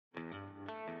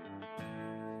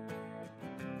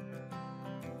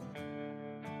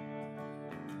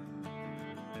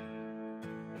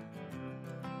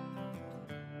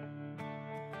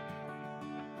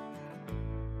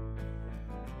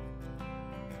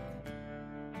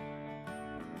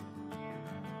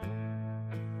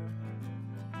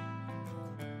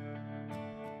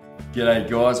G'day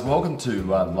guys, welcome to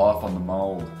Life on the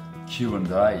Mould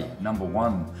Q&A number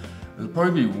one. It'll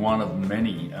probably be one of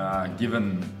many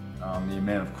given the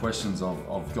amount of questions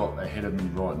I've got ahead of me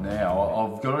right now.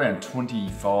 I've got around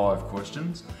 25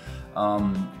 questions.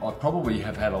 I probably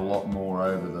have had a lot more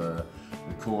over the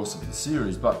course of the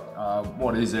series, but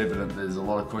what is evident, there's a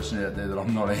lot of questions out there that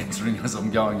I'm not answering as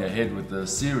I'm going ahead with the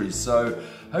series. So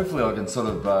hopefully I can sort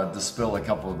of dispel a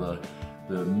couple of the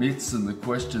myths and the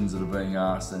questions that are being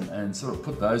asked and sort of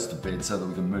put those to bed so that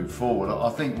we can move forward. I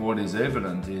think what is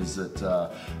evident is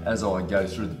that as I go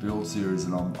through the build series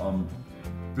and I'm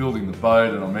building the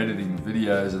boat and I'm editing the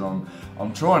videos and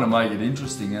I'm trying to make it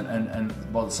interesting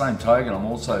and by the same token I'm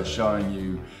also showing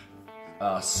you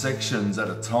sections at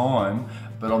a time,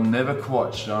 but I'm never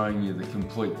quite showing you the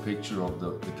complete picture of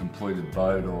the completed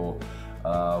boat or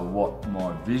what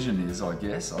my vision is, I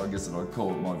guess that I'd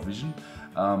call it my vision.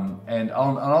 And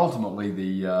ultimately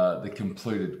the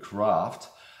completed craft,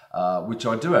 which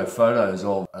I do have photos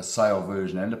of a sail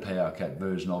version and a power cat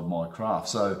version of my craft.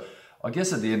 So I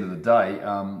guess at the end of the day,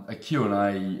 a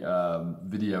Q&A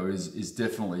video is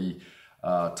definitely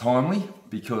timely,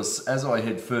 because as I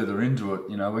head further into it,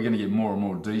 you know, we're going to get more and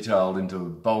more detailed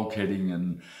into bulkheading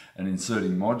and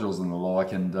inserting modules and the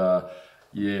like, and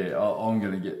yeah, I'm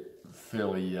going to get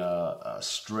fairly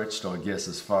stretched, I guess,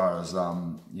 as far as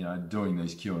you know, doing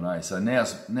these Q&A. So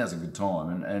now's a good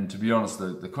time, and to be honest,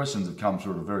 the questions have come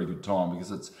through at a very good time,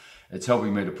 because it's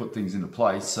helping me to put things into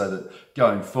place so that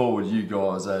going forward, you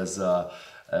guys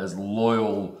as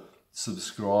loyal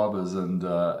subscribers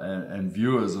and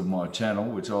viewers of my channel,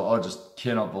 which I just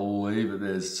cannot believe that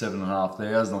there's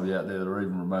 7,500 of you out there that are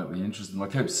even remotely interested. And I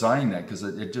keep saying that because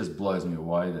it just blows me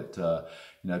away that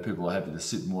you know, people are happy to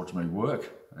sit and watch me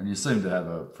work. And you seem to have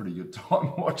a pretty good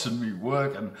time watching me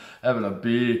work and having a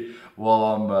beer while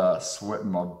I'm sweating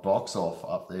my box off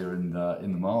up there in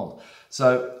the mould.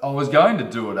 So I was going to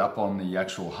do it up on the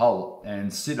actual hull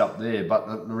and sit up there,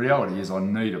 but the reality is I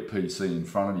need a PC in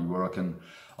front of me where I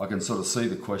can sort of see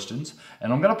the questions.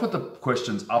 And I'm going to put the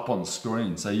questions up on the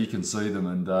screen so you can see them,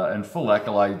 and full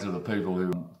accolade to the people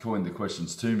who coined the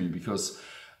questions to me, because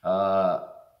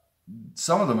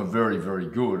some of them are very, very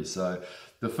good. So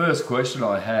the first question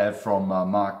I have from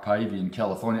Mark Pavey in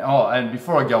California. Oh, and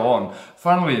before I go on,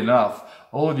 funnily enough,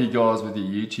 all of you guys with your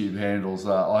YouTube handles,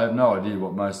 I have no idea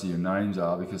what most of your names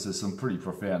are, because there's some pretty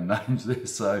profound names there.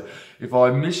 So if I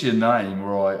miss your name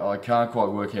or I can't quite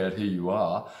work out who you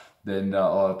are, then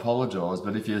I apologise.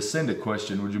 But if you send a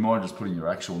question, would you mind just putting your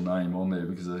actual name on there,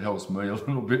 because it helps me a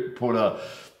little bit put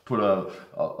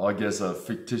I guess a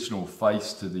fictional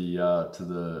face to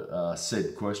the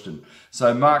said question.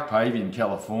 So Mark Pavey in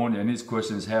California, and his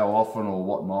question is, how often or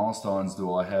what milestones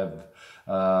do I have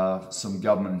some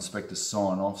government inspectors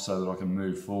sign off so that I can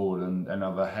move forward, and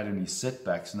have I had any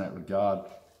setbacks in that regard?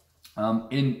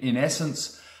 In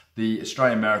essence, the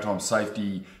Australian Maritime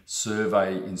Safety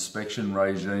Survey inspection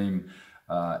regime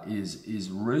is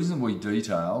reasonably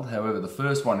detailed. However, the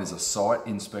first one is a site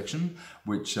inspection,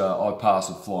 which I pass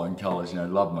with flying colours. You know,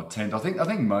 love my tent. I think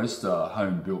most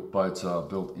home-built boats are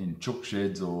built in chook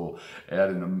sheds or out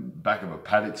in the back of a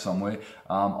paddock somewhere.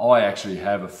 I actually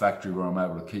have a factory where I'm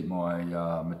able to keep my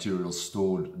materials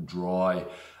stored dry,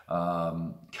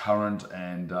 current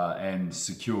and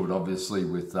secured, obviously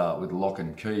with lock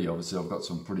and key. Obviously I've got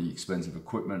some pretty expensive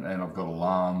equipment, and I've got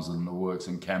alarms and the works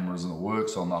and cameras and the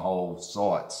works on the whole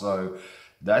site. So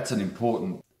that's an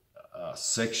important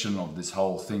section of this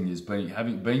whole thing, is being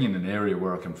in an area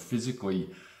where I can physically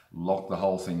lock the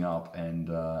whole thing up and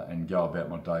go about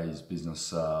my day's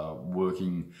business,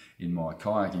 working in my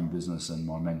kayaking business and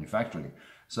my manufacturing.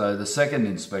 So the second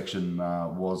inspection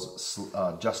was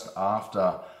just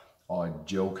after I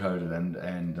gel coated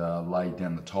and laid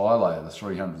down the tyre layer, the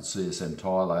 300 CSM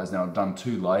tyre layers. Now I've done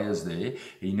 2 layers there.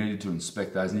 He needed to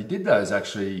inspect those, and he did those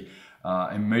actually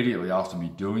immediately after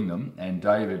me doing them. And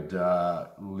David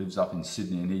lives up in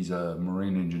Sydney, and he's a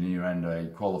marine engineer and a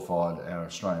qualified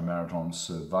Australian Maritime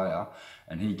surveyor,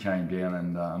 and he came down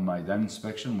and made that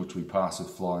inspection, which we passed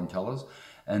with flying colours.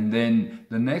 And then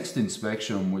the next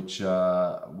inspection, which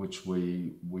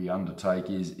we undertake,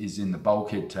 is in the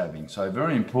bulkhead tabbing. So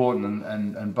very important,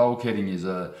 and bulkheading is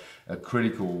a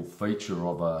critical feature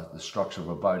of the structure of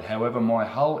a boat. However, my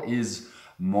hull is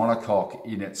monocoque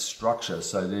in its structure,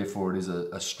 so therefore it is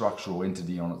a structural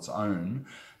entity on its own.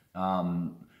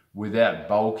 Without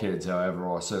bulkheads,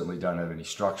 however, I certainly don't have any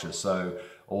structure. So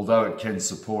although it can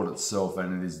support itself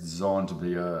and it is designed to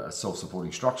be a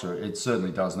self-supporting structure, it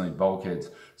certainly does need bulkheads.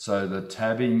 So the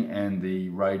tabbing and the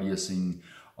radiusing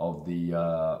of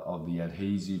the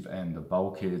adhesive and the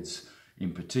bulkheads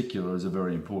in particular is a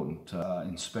very important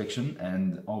inspection,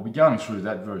 and I'll be going through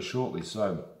that very shortly.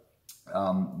 So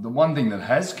the one thing that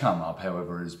has come up,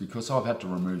 however, is because I've had to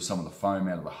remove some of the foam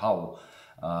out of the hull,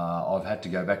 I've had to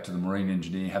go back to the marine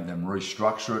engineer, have them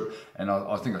restructure it, and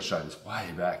I think I showed this way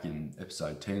back in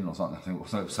episode 10 or something. I think it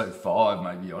was episode 5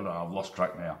 maybe, I don't know, I've lost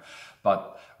track now.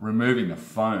 But removing the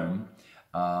foam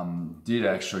did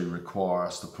actually require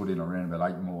us to put in around about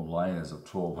 8 more layers of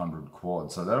 1200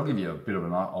 quad. So that'll give you a bit of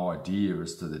an idea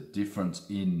as to the difference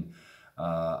in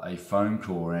a foam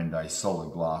core and a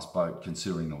solid glass boat,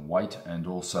 considering the weight and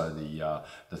also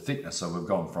the thickness. So we've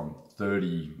gone from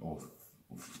 30 or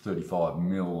 35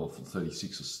 mil or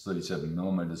 36 or 37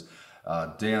 millimeters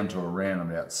down to around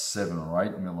about 7 or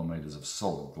 8 millimeters of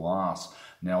solid glass.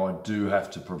 Now I do have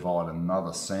to provide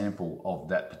another sample of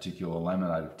that particular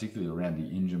laminator, particularly around the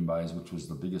engine bays, which was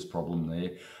the biggest problem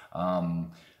there,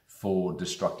 for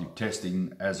destructive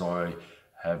testing, as I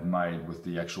have made with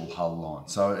the actual hull line.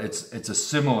 So it's a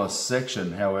similar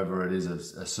section, however it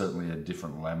is certainly a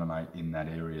different laminate in that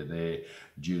area there,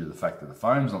 due to the fact that the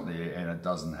foam's not there and it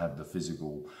doesn't have the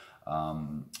physical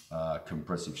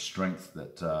compressive strength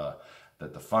that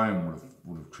the foam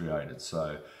would have created.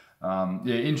 So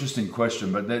yeah, interesting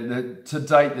question, but to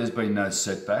date there's been no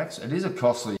setbacks. It is a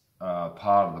costly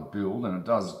part of the build, and it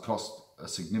does cost a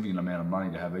significant amount of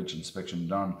money to have each inspection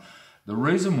done. The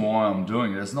reason why I'm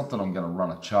doing it is not that I'm going to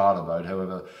run a charter boat.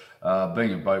 However,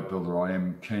 being a boat builder, I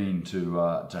am keen to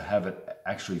have it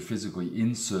actually physically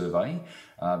in survey,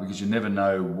 because you never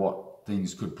know what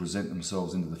things could present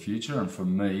themselves into the future. And for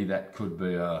me, that could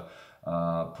be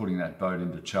putting that boat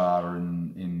into charter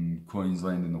in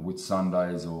Queensland in the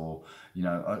Whitsundays, or, you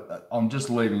know, I'm just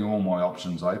leaving all my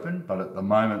options open. But at the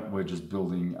moment, we're just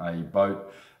building a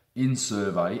boat in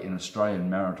survey, in Australian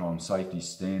Maritime Safety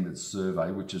Standards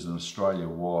survey, which is an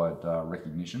Australia-wide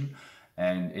recognition,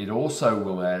 and it also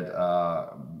will add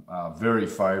very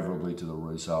favourably to the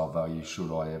resale value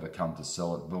should I ever come to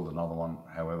sell it, build another one.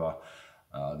 However,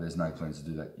 there's no plans to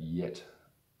do that yet,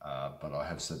 but I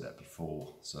have said that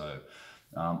before. So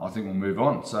I think we'll move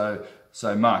on.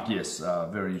 So Mark, yes,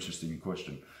 very interesting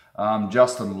question.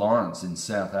 Justin Lawrence in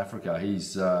South Africa, he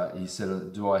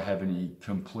said, do I have any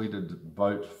completed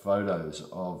boat photos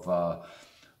of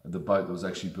the boat that was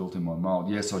actually built in my mould?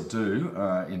 Yes, I do.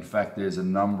 In fact, there's a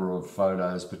number of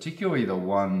photos, particularly the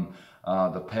one,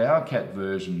 the Power Cat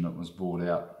version that was brought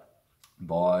out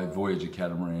by Voyager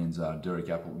Catamarans, Derek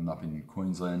Appleton up in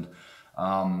Queensland.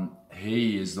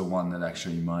 He is the one that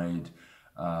actually made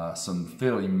some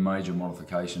fairly major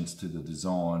modifications to the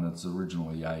design. It's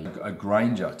originally a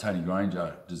Granger, Tony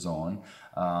Granger design,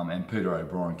 and Peter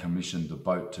O'Brien commissioned the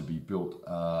boat to be built.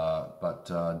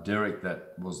 But Derek,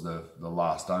 that was the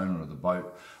last owner of the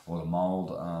boat or the mould,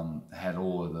 had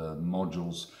all of the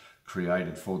modules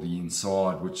created for the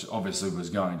inside, which obviously was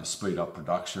going to speed up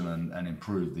production and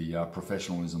improve the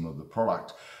professionalism of the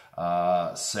product.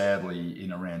 Sadly,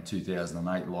 in around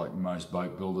 2008, like most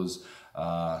boat builders,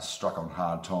 struck on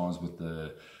hard times with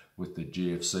the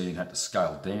GFC and had to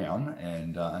scale down,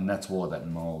 and that's why that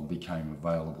mould became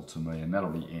available to me, and that'll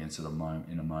be answered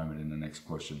in a moment in the next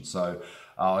question. So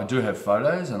I do have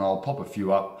photos, and I'll pop a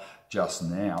few up just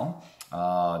now.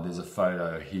 There's a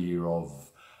photo here of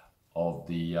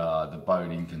the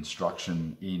boat in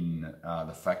construction in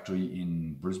the factory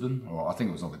in Brisbane, or I think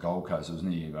it was on the Gold Coast. It was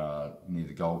near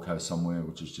the Gold Coast somewhere,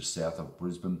 which is just south of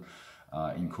Brisbane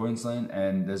in Queensland.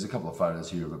 And there's a couple of photos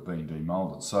here of it being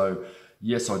demoulded. So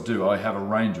yes, I do. I have a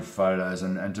range of photos,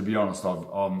 and to be honest,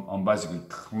 I'm basically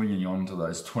clinging on to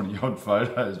those 20 odd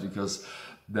photos, because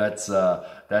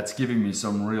that's giving me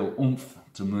some real oomph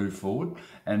to move forward.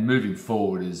 And moving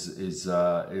forward is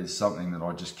something that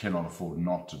I just cannot afford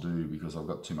not to do, because I've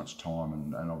got too much time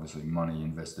and obviously money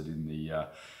invested in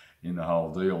the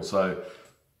whole deal. So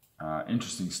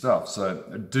interesting stuff. So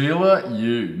dealer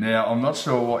you. Now, I'm not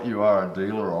sure what you are a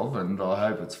dealer of, and I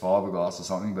hope it's fiberglass or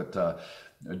something, but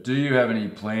do you have any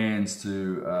plans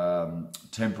to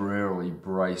temporarily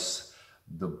brace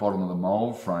the bottom of the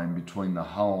mould frame between the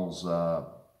hulls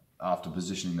after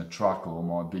positioning the truck, or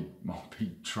my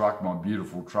big truck, my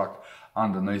beautiful truck,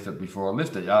 underneath it before I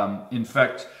lift it? In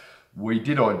fact, we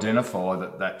did identify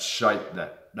that shape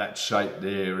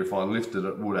there, if I lifted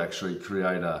it, would actually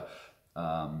create a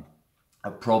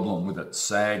problem with it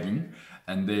sagging,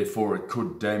 and therefore it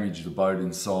could damage the boat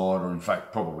inside, or in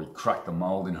fact probably crack the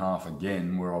mould in half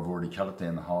again, where I've already cut it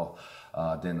down the hole,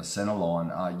 down the centre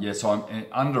line. Yes,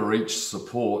 under each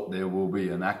support there will be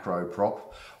an acro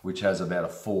prop, which has about a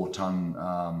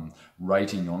 4-ton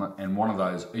rating on it, and one of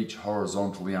those each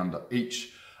horizontally under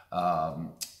each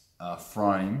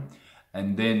frame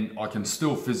and then I can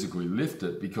still physically lift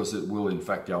it because it will in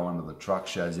fact go under the truck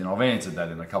chassis. And I've answered that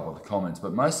in a couple of the comments,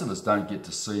 but most of us don't get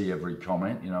to see every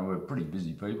comment. You know, we're pretty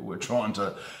busy people. We're trying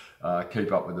to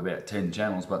keep up with about 10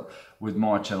 channels, but with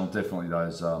my channel, definitely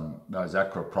those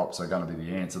acro props are going to be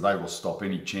the answer. They will stop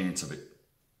any chance of it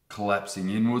collapsing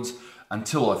inwards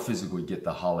until I physically get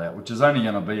the hull out, which is only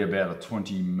going to be about a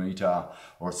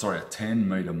 10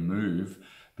 meter move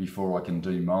before I can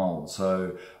demold.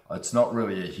 So it's not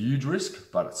really a huge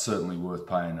risk, but it's certainly worth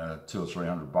paying $200 or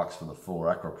 $300 for the 4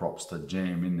 acro props to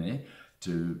jam in there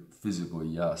to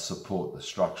physically support the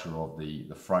structure of the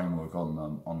framework on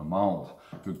the mold.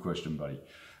 Good question, buddy.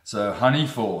 So honey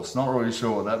force, not really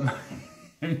sure what that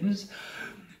means.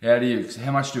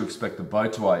 How much do you expect the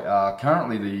boat to weigh?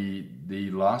 Currently, the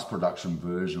last production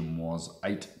version was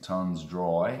 8 tons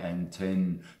dry and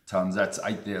 10 tons. That's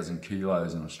 8,000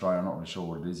 kilos in Australia. I'm not really sure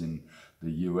what it is in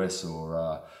the US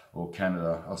or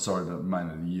Canada. Oh, sorry, but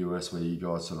mainly the US, where you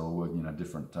guys sort of working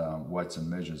different weights and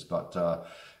measures. But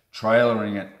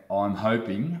trailering it, I'm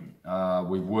hoping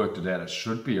we've worked it out. It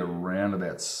should be around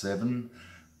about 7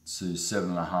 to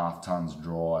 7.5 tons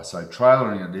dry. So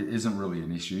trailering it isn't really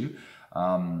an issue.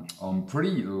 I'm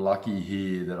pretty lucky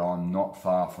here that I'm not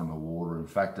far from the water. In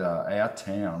fact, our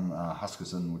town,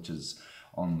 Huskisson, which is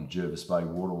on the Jervis Bay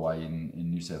waterway in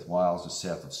New South Wales, just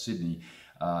south of Sydney,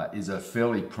 is a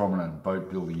fairly prominent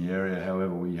boat building area.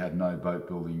 However, we have no boat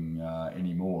building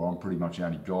anymore. I'm pretty much the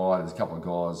only guy. There's a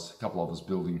couple of us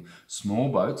building small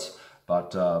boats,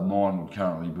 but mine would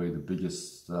currently be the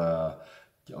biggest, or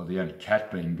the only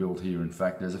cat being built here. In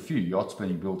fact, there's a few yachts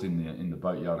being built in the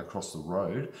boatyard across the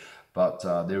road, but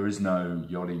there is no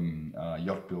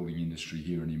yacht building industry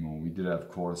here anymore. We did have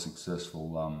quite a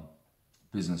successful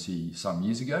business here some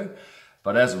years ago,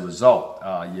 but as a result,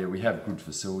 yeah, we have good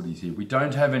facilities here. We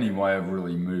don't have any way of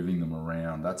really moving them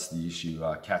around. That's the issue.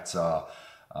 Cats are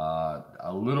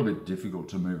a little bit difficult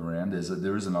to move around.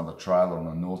 There is another trailer on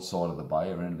the north side of the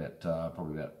bay, around about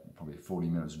probably 40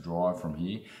 minutes drive from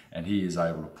here, and he is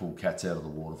able to pull cats out of the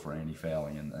water for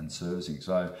anti-fouling and servicing.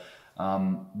 So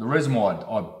the reason why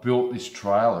I built this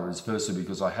trailer is firstly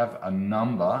because I have a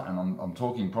number, and I'm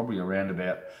talking probably around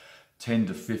about 10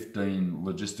 to 15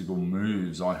 logistical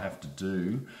moves I have to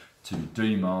do to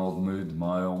demold, move the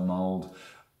mold,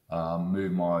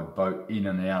 move my boat in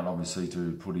and out, obviously,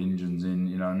 to put engines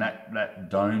in, and that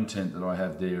dome tent that I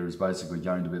have there is basically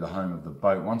going to be the home of the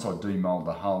boat. Once I demold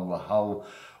the hull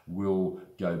will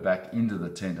go back into the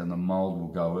tent and the mold will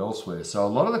go elsewhere. So a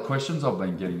lot of the questions I've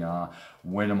been getting are,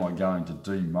 when am I going to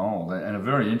demold? And a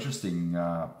very interesting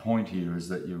point here is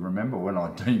that you remember when I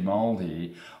demold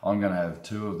here, I'm going to have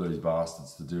 2 of these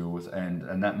bastards to deal with,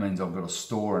 and that means I've got to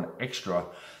store an extra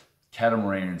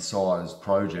catamaran sized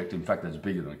project, in fact it's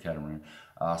bigger than a catamaran,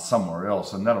 somewhere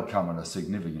else, and that'll come at a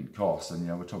significant cost. And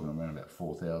we're talking around about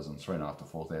 $3,500 to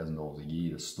 $4,000 a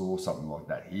year to store something like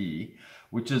that here,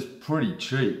 which is pretty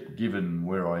cheap given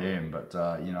where I am. But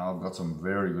I've got some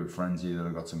very good friends here that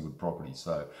have got some good property.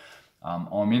 So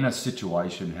I'm in a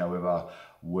situation, however,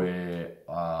 where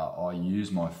I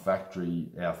use my factory,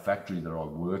 our factory that I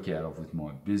work out of with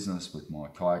my business, with my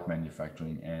kayak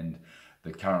manufacturing, and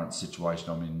the current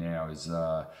situation I'm in now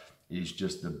is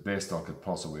just the best I could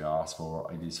possibly ask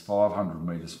for. It is 500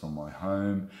 meters from my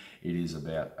home. It is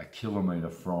about 1 kilometer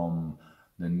from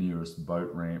the nearest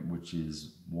boat ramp, which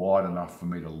is wide enough for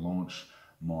me to launch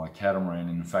my catamaran.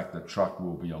 In fact, the truck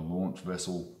will be a launch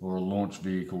vessel or a launch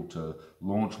vehicle to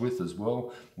launch with as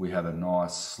well. We have a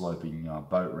nice sloping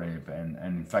boat ramp, and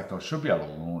in fact I should be able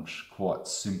to launch quite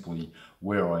simply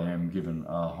where I am, given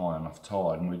a high enough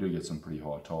tide, and we do get some pretty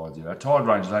high tides here. Our tide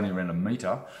range is only around 1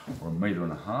 meter or 1.5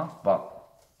 meters, but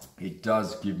it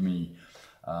does give me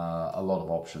a lot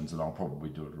of options, and I'll probably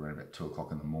do it around about 2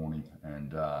 o'clock in the morning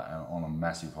and on a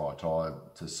massive high tide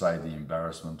to save the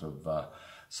embarrassment of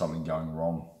something going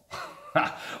wrong.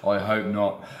 I hope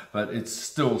not, but it's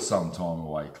still some time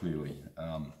away, clearly.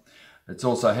 It's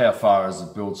also how far is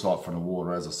the build site from the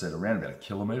water. As I said, around about 1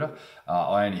 kilometre.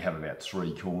 I only have about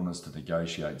 3 corners to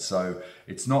negotiate, so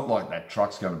it's not like that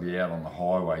truck's going to be out on the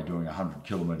highway doing 100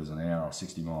 kilometres an hour or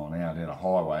 60 mile an hour down a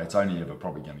highway. It's only ever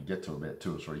probably going to get to about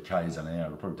 2 or 3 k's an hour.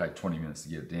 It'll probably take 20 minutes to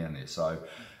get it down there. So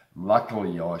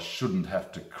luckily I shouldn't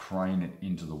have to crane it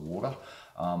into the water.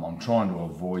 I'm trying to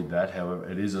avoid that. However,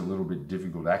 it is a little bit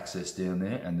difficult access down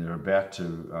there, and they're about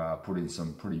to put in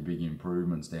some pretty big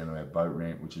improvements down to our boat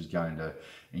ramp, which is going to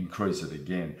increase it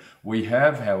again. We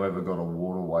have, however, got a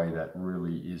waterway that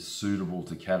really is suitable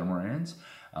to catamarans.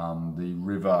 The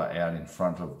river out in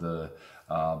front of the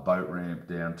boat ramp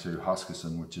down to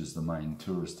Huskisson, which is the main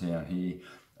tourist town here,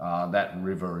 that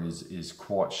river is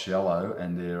quite shallow,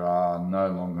 and there are no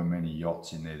longer many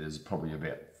yachts in there. There's probably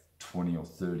about 20 or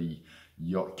 30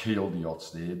 keeled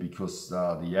yachts there, because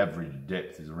the average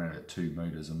depth is around about 2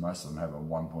 metres, and most of them have a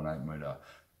 1.8 metre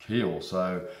keel.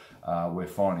 So we're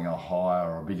finding a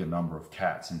higher or a bigger number of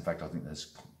cats. In fact, I think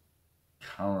there's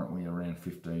currently around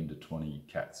 15 to 20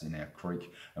 cats in our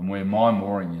creek. And where my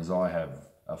mooring is, I have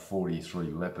a 43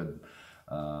 Leopard,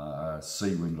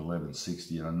 Seawind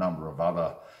 1160, and a number of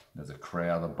other, there's a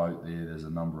Crowther boat there, there's a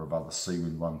number of other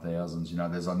Seawind 1000s, you know,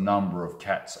 there's a number of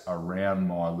cats around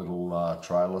my little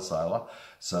trailer sailor,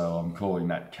 so I'm calling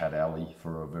that Cat Alley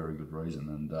for a very good reason.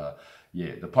 And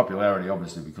yeah, the popularity,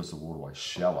 obviously, because the waterway's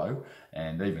shallow,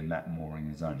 and even that mooring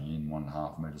is only in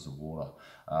 1.5 metres of water,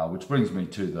 which brings me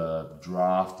to the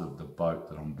draft of the boat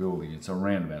that I'm building. It's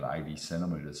around about 80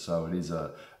 centimetres, so it is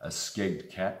a skegged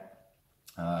cat.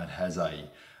 It has a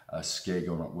skeg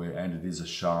on it, and it is a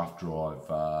shaft drive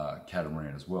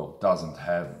catamaran as well. It doesn't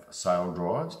have sail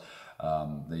drives.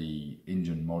 The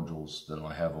engine modules that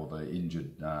I have, or the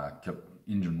engine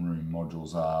room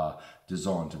modules, are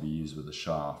designed to be used with a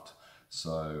shaft.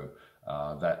 So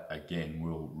that again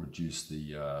will reduce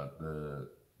the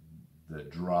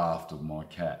draft of my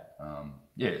cat.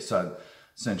 Yeah, so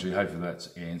essentially, hopefully that's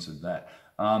answered that.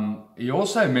 He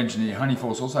also mentioned here,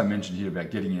 Honeyforce also mentioned here about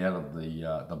getting out of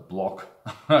the block,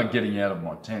 getting out of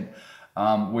my tent.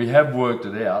 We have worked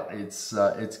it out. It's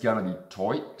going to be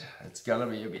tight. It's going to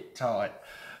be a bit tight,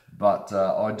 but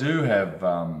I do have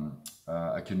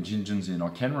a contingency, and I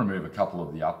can remove a couple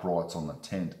of the uprights on the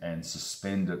tent and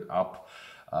suspend it up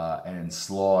and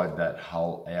slide that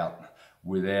hull out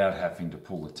without having to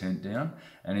pull the tent down.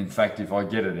 And in fact, if I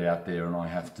get it out there and I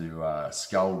have to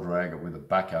scull drag it with a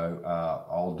backhoe,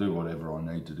 I'll do whatever I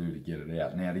need to do to get it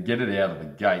out. Now, to get it out of the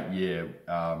gate, yeah,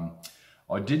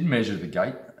 I did measure the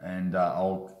gate, and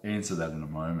I'll answer that in a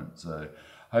moment. So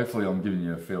hopefully I'm giving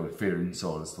you a fairly fair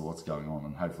insight as to what's going on,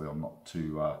 and hopefully I'm not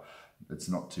too, it's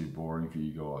not too boring for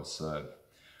you guys. So,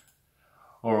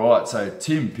 all right, so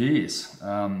Tim Pierce,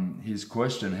 his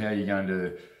question, how are you going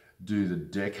to do the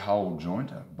deck hull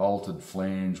joint, a bolted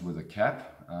flange with a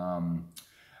cap?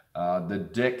 The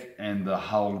deck and the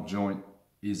hull joint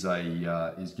is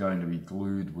going to be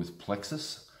glued with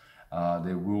plexus.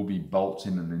 There will be bolts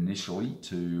in it initially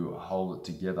to hold it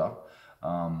together.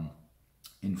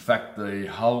 In fact, the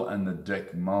hull and the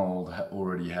deck mould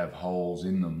already have holes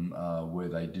in them where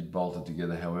they did bolt it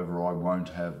together. However, I won't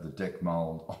have the deck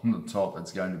mould on the top.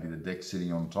 It's going to be the deck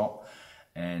sitting on top.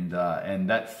 And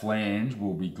that flange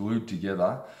will be glued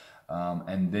together,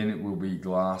 and then it will be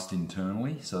glassed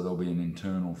internally. So there'll be an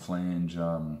internal flange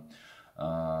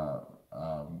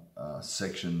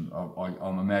section.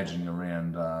 I'm imagining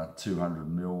around 200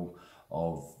 mil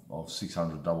of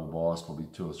 600 double bias, probably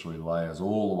 2 or 3 layers,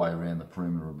 all the way around the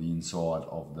perimeter of the inside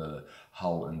of the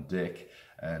hull and deck.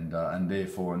 And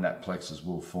therefore, in that plexus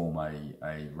will form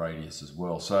a radius as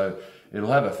well. So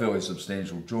it'll have a fairly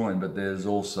substantial join, but there's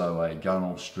also a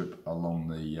gunnel strip along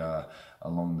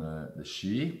the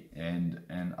shear,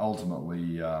 and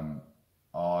ultimately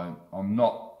I'm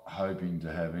not hoping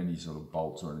to have any sort of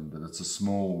bolts or anything, but it's a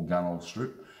small gunnel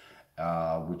strip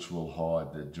which will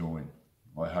hide the join,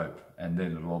 I hope, and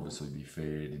then it'll obviously be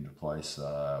faired into place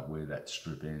where that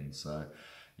strip ends. So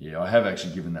yeah, I have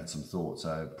actually given that some thought.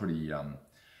 So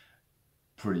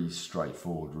pretty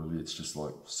straightforward, really. It's just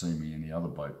like see me any other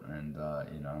boat, and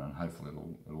you know, and hopefully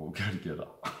it'll all go together.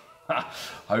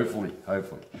 hopefully.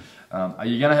 Are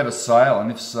you going to have a sail?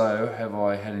 And if so, have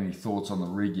I had any thoughts on the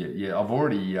rig yet? Yeah, I've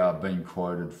already been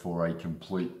quoted for a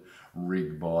complete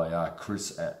rig by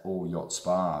Chris at All Yacht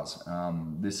Spars.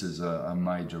 This is a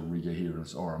major rigger here,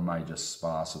 or a major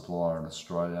spar supplier in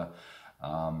Australia.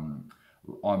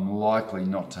 I'm likely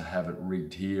not to have it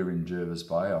rigged here in Jervis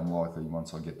Bay. I'm likely,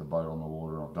 once I get the boat on the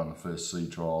water, I've done the first sea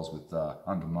trials with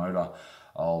Hunter Motor,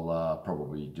 I'll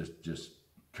probably just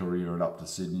career it up to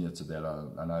Sydney. It's about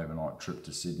an overnight trip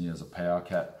to Sydney as a power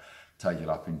cat. Take it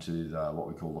up into what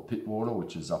we call the Pittwater,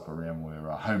 which is up around where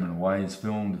Home and Away is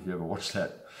filmed, if you ever watched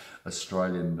that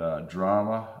Australian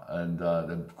drama. And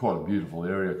they're quite a beautiful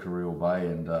area, Carril Bay,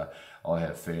 and I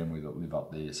have family that live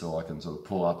up there, so I can sort of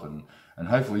pull up and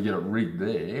hopefully get it rigged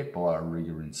there by a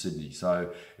rigger in Sydney.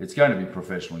 So it's going to be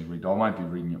professionally rigged. I won't be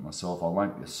rigging it myself.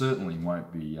 Certainly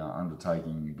won't be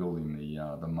undertaking building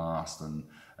the mast and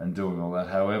doing all that.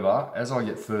 However, as I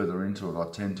get further into it, I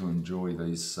tend to enjoy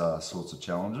these sorts of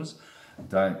challenges.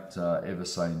 Don't ever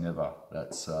say never.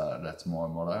 That's my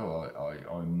motto.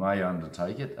 I may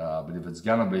undertake it, but if it's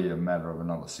going to be a matter of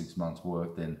another 6 months'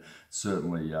 work, then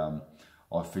certainly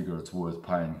I figure it's worth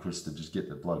paying Chris to just get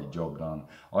the bloody job done.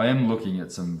 I am looking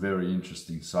at some very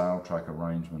interesting sail track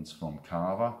arrangements from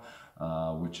Carver,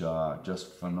 which are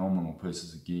just phenomenal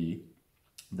pieces of gear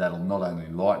that'll not only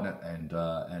lighten it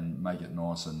and make it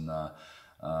nice and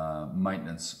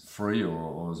maintenance free,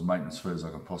 or as maintenance free as I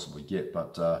can possibly get,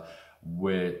 but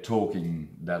we're talking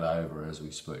that over as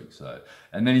we speak. So,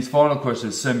 and then his final question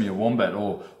is send me a wombat,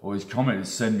 or his comment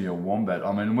is send me a wombat.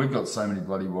 I mean, we've got so many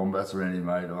bloody wombats around here,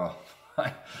 mate. Oh,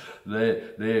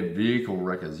 they're vehicle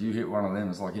wreckers. You hit one of them,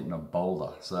 it's like hitting a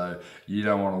boulder. So you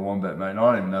don't want a wombat, mate. And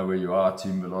I don't even know where you are,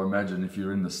 Tim, but I imagine if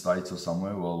you're in the States or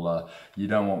somewhere, well, you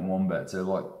don't want wombats. They're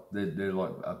like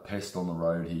a pest on the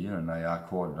road here, and they are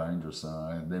quite dangerous.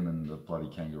 Them and the bloody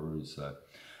kangaroos. So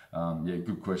yeah,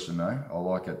 good question though. I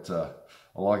like it. I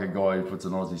like a guy who puts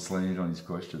an Aussie slant on his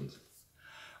questions.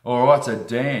 All right, so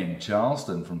Dan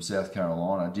Charleston from South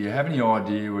Carolina. Do you have any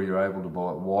idea where you're able to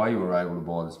buy, why you were able to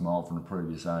buy this mould from the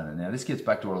previous owner? Now, this gets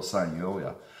back to what I was saying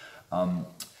earlier.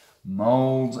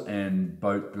 Moulds and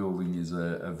boat building is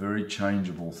a very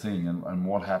changeable thing, and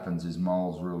what happens is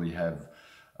moulds really have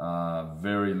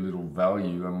very little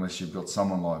value unless you've got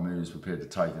someone like me who's prepared to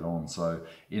take it on. So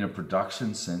in a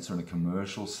production sense or in a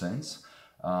commercial sense,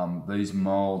 these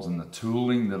moulds and the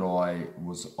tooling that I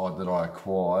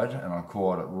acquired, and I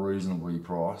acquired it reasonably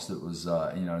priced. It was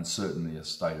you know, in certainly a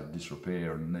state of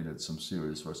disrepair and needed some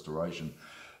serious restoration,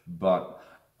 but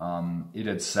it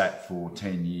had sat for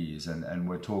 10 years, and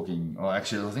we're talking, well,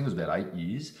 actually I think it was about 8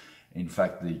 years. In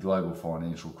fact, the global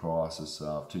financial crisis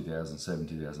of 2007,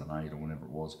 2008, or whenever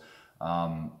it was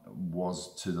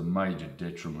to the major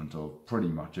detriment of pretty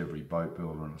much every boat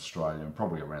builder in Australia and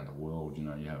probably around the world. You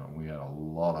know, we had a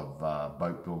lot of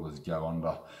boat builders go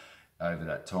under over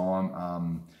that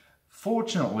time.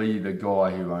 Fortunately, the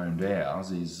guy who owned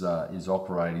ours is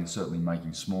operating, certainly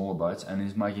making smaller boats, and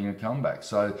is making a comeback.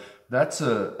 So that's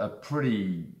a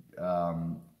pretty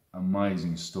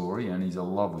amazing story, and he's a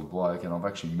lovely bloke, and I've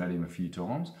actually met him a few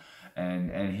times,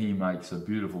 and he makes a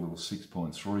beautiful little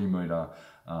 6.3 metre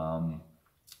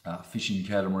fishing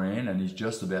catamaran, and he's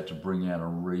just about to bring out a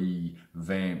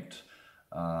revamped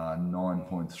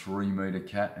 9.3 metre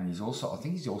cat, and I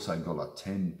think he's also got a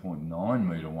 10.9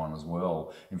 metre one as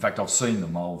well. In fact, I've seen the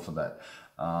mould for that.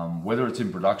 Whether it's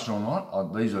in production or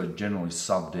not, these are generally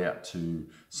subbed out to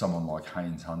someone like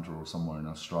Haynes Hunter or somewhere in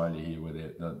Australia here, where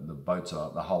the boats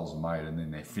are, the hulls are made and then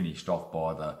they're finished off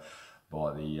by the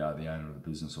owner of the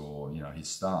business, or you know, his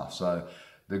staff. So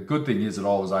the good thing is that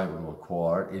I was able to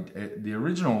acquire it. The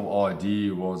original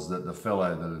idea was that the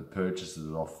fellow that had purchased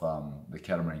it off the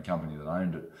Catamaran company that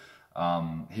owned it,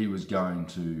 he was going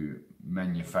to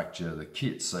manufacture the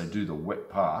kits, so do the wet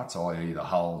parts, i.e. the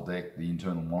hull, deck, the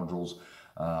internal modules,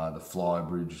 the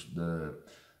flybridge, the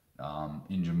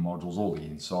engine modules, all the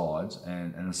insides,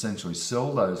 and essentially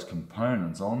sell those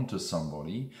components onto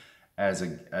somebody as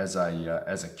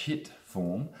a kit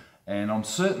form. And I'm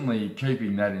certainly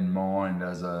keeping that in mind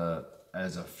as a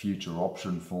future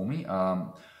option for me.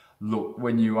 Look,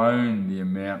 when you own the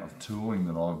amount of tooling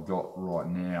that I've got right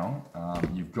now,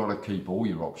 you've got to keep all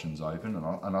your options open,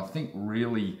 and I think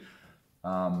really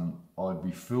I'd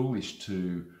be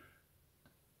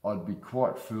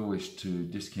quite foolish to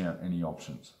discount any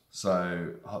options.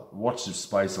 So watch this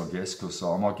space, I guess, because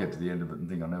I might get to the end of it and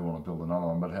think I never want to build another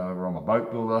one. But however, I'm a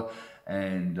boat builder,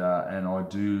 and I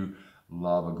do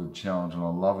love a good challenge, and I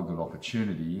love a good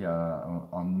opportunity.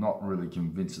 I'm not really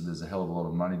convinced that there's a hell of a lot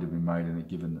of money to be made in it,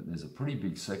 given that there's a pretty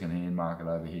big second-hand market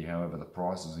over here. However, the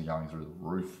prices are going through the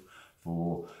roof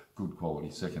for good quality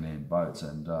second-hand boats,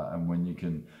 and when you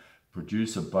can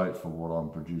produce a boat for what I'm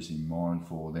producing mine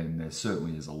for, then there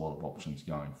certainly is a lot of options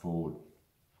going forward.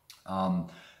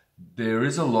 There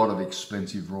is a lot of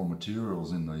expensive raw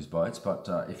materials in these boats, but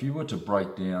if you were to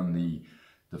break down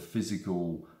the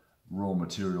physical raw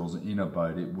materials in a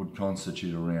boat, it would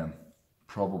constitute around,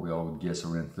 probably I would guess,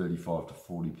 around 35 to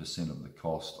 40% of the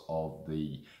cost of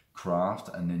the craft,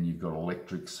 and then you've got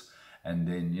electrics, and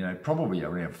then, you know, probably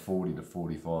around 40 to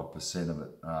 45% of it,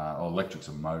 or electrics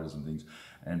and motors and things,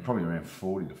 and probably around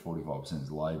 40 to 45%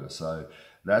 is labour. So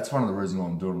that's one of the reasons why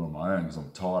I'm doing it on my own, because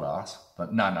I'm tired ass.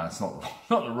 But no, it's not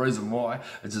the reason why.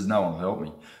 It's just no one will help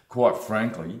me. Quite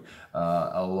frankly,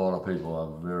 a lot of people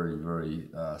are very, very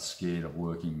scared of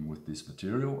working with this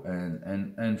material,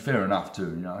 and fair enough too.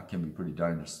 You know, it can be pretty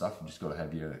dangerous stuff. You've just got to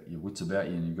have your wits about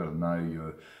you, and you've got to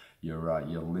know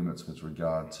your limits with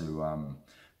regard to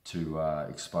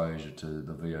exposure to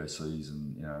the VOCs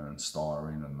and, you know, and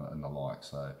styrene and the like.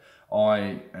 So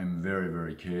I am very,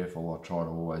 very careful. I try to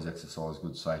always exercise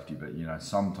good safety, but you know,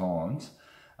 sometimes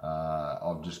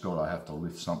I've just got to have to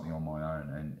lift something on my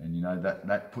own, and you know,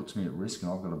 that puts me at risk,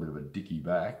 and I've got a bit of a dicky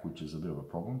back, which is a bit of a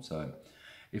problem. So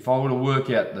if I were to work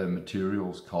out the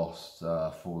materials costs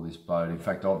for this boat, in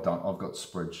fact, I've got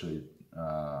spreadsheet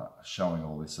showing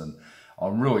all this, and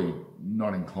I'm really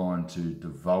not inclined to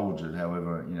divulge it.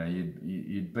 However, you know,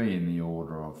 you'd be in the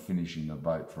order of finishing the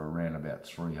boat for around about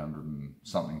 300 and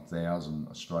something thousand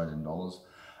Australian dollars.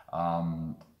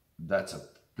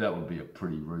 That would be a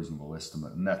pretty reasonable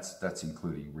estimate, and that's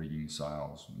including rigging,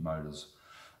 sails, motors,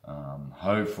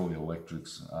 hopefully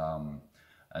electrics,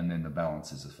 and then the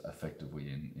balance is effectively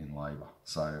in labour.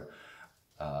 So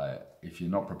if you're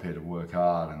not prepared to work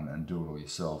hard and do it all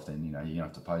yourself, then you know you're gonna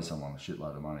have to pay someone a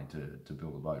shitload of money to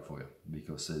build a boat for you,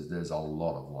 because there's a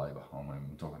lot of labour. I mean,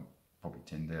 we're talking probably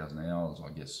 10,000 hours, I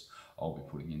guess, I'll be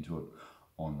putting into it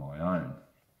on my own.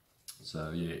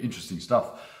 So yeah, interesting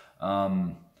stuff.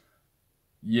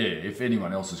 Yeah, if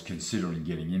anyone else is considering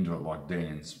getting into it, like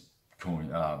Dan's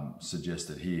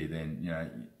suggested here, then you know,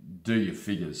 do your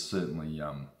figures. Certainly,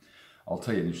 I'll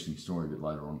tell you an interesting story a bit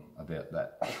later on about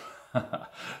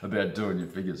that, about doing your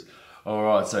figures. All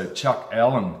right, so Chuck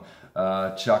Allen,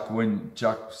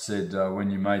 Chuck said,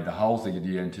 when you made the hull thing, do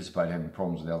you anticipate having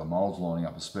problems with the other moulds lining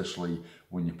up, especially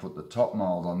when you put the top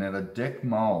mould on? Now the deck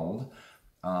mould,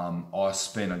 I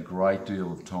spent a great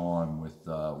deal of time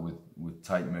with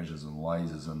tape measures and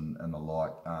lasers and the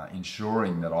like,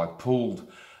 ensuring that I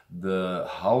pulled the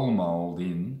hull mould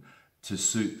in to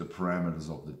suit the parameters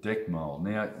of the deck mould.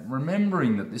 Now,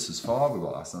 remembering that this is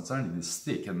fiberglass and it's only this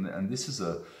thick, and this is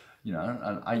a, you know,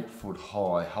 an 8 foot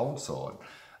high hull side,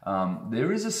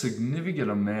 there is a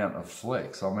significant amount of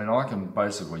flex. I mean, I can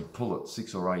basically pull it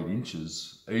 6 or 8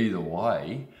 inches either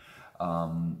way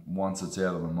once it's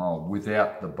out of the mould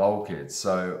without the bulkhead.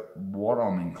 So what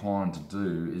I'm inclined to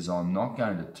do is I'm not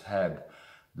going to tab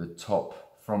the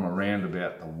top from around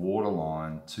about the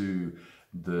waterline to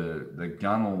the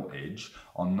gunnel edge.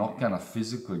 I'm not going to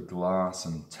physically glass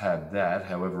and tab that.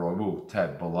 However, I will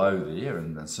tab below there,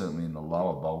 and certainly in the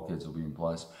lower bulkheads will be in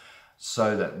place,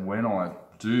 so that when I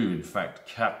do in fact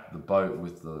cap the boat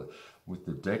with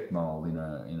the deck mould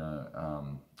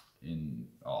in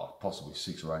possibly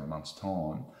 6 or 8 months'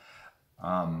 time,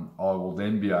 I will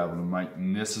then be able to make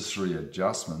necessary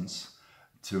adjustments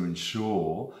to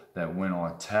ensure that when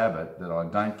I tab it, that I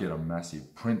don't get a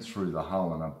massive print through the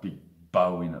hull and a big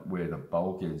bow in it where the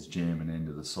bulkhead's jamming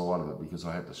into the side of it, because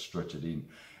I had to stretch it in.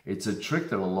 It's a trick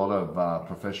that a lot of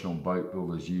professional boat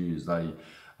builders use. They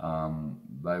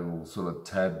will sort of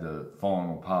tab the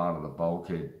final part of the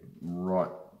bulkhead right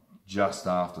just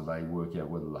after they work out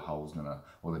whether the hull's gonna,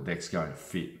 or the deck's going to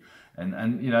fit.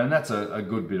 And you know, and that's a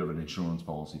good bit of an insurance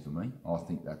policy for me. I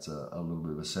think that's a little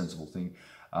bit of a sensible thing.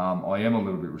 I am a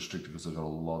little bit restricted because I've got a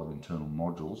lot of internal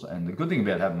modules, and the good thing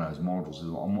about having those modules is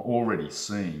I'm already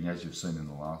seeing, as you've seen in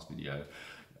the last video,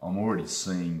 I'm already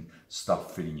seeing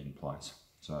stuff fitting in place.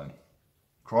 So,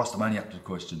 Christ, I'm only up to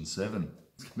question 7.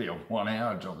 It's going to be a 1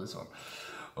 hour job, this one.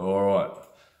 All right.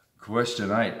 Question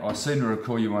 8. I seem to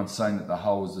recall you once saying that the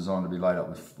hull was designed to be laid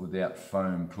up without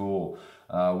foam core.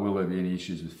 Will there be any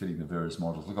issues with fitting the various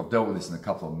modules? Look, I've dealt with this in a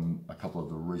couple of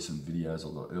the recent videos,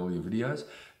 or the earlier videos.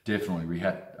 Definitely, we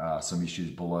had some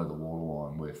issues below the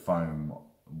waterline where foam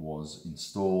was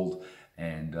installed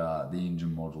and the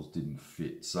engine modules didn't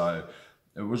fit. So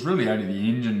it was really only the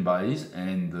engine bays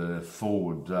and the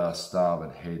forward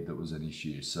starboard head that was an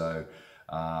issue. So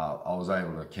I was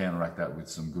able to counteract that with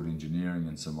some good engineering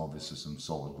and obviously some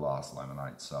solid glass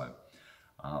laminate. So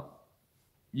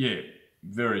yeah,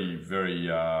 very, very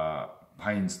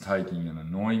painstaking and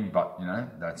annoying, but you know,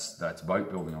 that's boat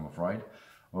building, I'm afraid.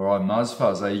 All right,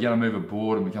 Muzzfuzz, are you going to move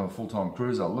aboard and become a full-time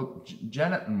cruiser? Look,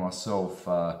 Janet and myself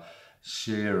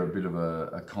share a bit of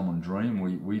a common dream.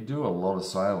 We do a lot of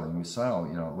sailing. We sail,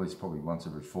 you know, at least probably once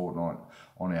every fortnight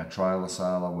on our trailer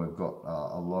sailor. We've got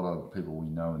a lot of people we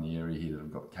know in the area here that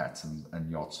have got cats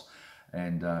and yachts,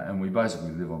 and we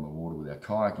basically live on the water with our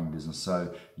kayaking business.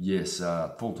 So yes,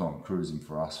 full-time cruising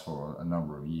for us for a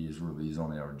number of years really is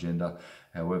on our agenda.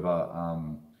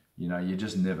 However, you know, you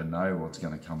just never know what's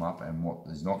going to come up and what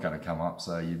is not going to come up.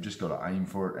 So you've just got to aim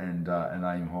for it and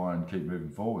aim high and keep moving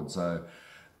forward. So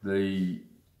the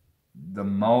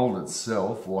mould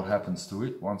itself, what happens to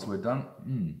it once we're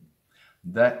done,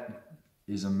 that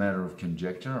is a matter of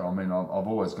conjecture. I mean, I've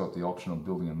always got the option of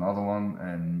building another one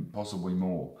and possibly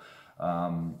more.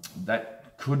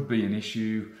 That could be an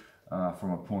issue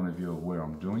from a point of view of where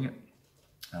I'm doing it.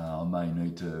 I may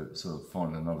need to sort of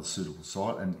find another suitable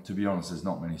site, and to be honest, there's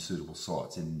not many suitable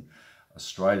sites in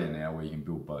Australia now where you can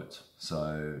build boats.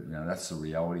 So you know, that's the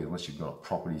reality. Unless you've got a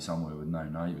property somewhere with no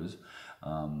neighbours,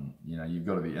 you know, you've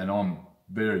got to be. And I'm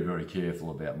very, very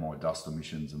careful about my dust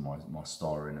emissions and my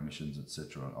styrene emissions,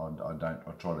 etc.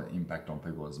 I try to impact on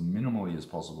people as minimally as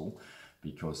possible,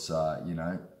 because you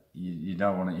know, you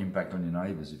don't want to impact on your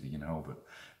neighbours if you can help it.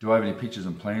 Do I have any pictures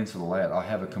and plans for the layout? I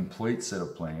have a complete set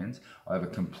of plans. I have a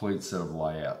complete set of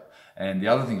layout. And the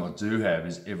other thing I do have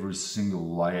is every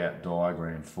single layout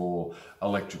diagram for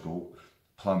electrical,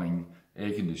 plumbing,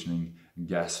 air conditioning,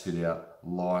 gas fit out,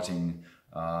 lighting.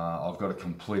 I've got a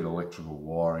complete electrical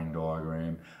wiring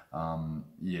diagram.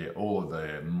 Yeah, all of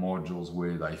the modules,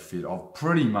 where they fit. I've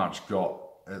pretty much got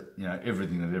you know,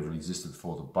 everything that ever existed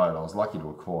for the boat. I was lucky to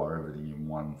acquire everything in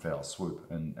one foul swoop,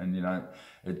 and you know,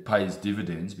 it pays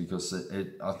dividends, because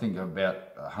I think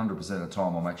about 100% of the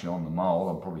time I'm actually on the mould.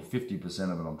 I'm probably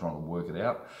 50% of it I'm trying to work it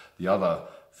out. The other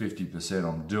 50%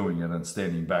 I'm doing it and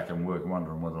standing back and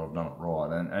wondering whether I've done it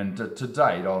right. And to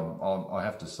date, I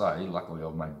have to say, luckily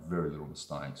I've made very little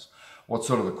mistakes. What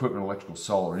sort of equipment, electrical,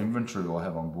 solar inventory will I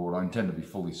have on board? I intend to be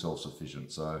fully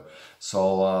self-sufficient. So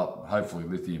solar, hopefully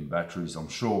lithium batteries. I'm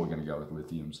sure we're going to go with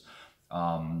lithiums.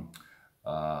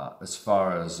 As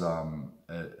far as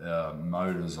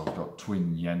motors, I've got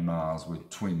twin Yanmars with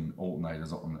twin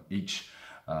alternators on each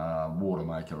water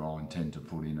maker I intend to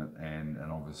put in it, and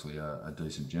obviously a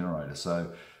decent generator.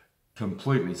 So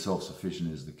completely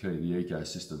self-sufficient is the key. The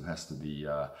ecosystem has to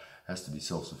be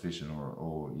self-sufficient,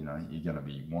 or you know, you're going to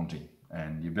be wanting,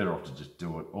 and you're better off to just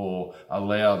do it, or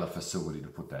allow the facility to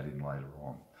put that in later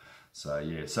on. So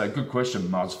yeah, so good question,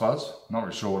 Muzzfuzz. Not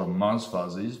really sure what a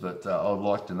Muzzfuzz is, but I'd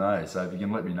like to know. So if you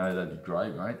can let me know, that'd be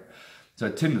great, mate. So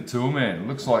Tim the Toolman,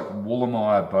 looks like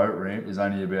Woolamaya boat ramp is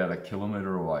only about 1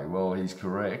 kilometre away. Well, he's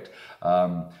correct.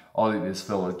 I think this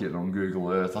fella's getting on Google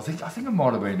Earth. I think it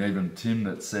might have been even Tim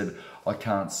that said, I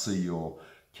can't see your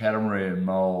catamaran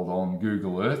mould on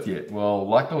Google Earth yet. Well,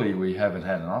 luckily we haven't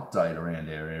had an update around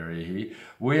our area here.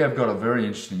 We have got a very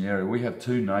interesting area. We have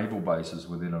 2 naval bases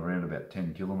within around about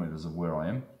 10 kilometres of where I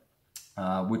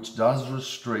am, which does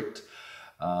restrict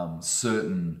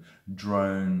certain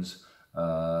drones,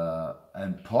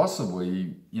 and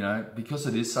possibly, you know, because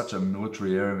it is such a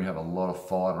military area, we have a lot of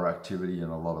fighter activity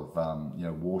and a lot of you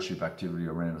know, warship activity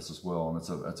around us as well,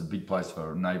 and it's a big place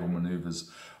for naval manoeuvres,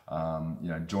 you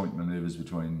know, joint manoeuvres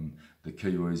between the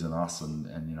Kiwis and us,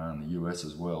 and you know, and the US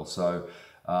as well. So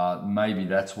maybe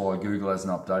that's why Google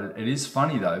hasn't updated. It is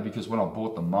funny though, because when I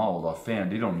bought the mould, I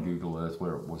found it on Google Earth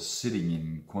where it was sitting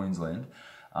in Queensland.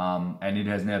 And it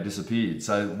has now disappeared.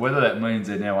 So whether that means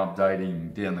they're now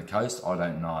updating down the coast, I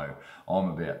don't know. I'm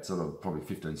about sort of probably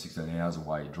 15, 16 hours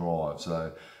away drive.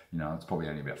 So, you know, it's probably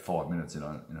only about 5 minutes in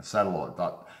a satellite,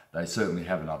 but they certainly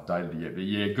haven't updated it yet. But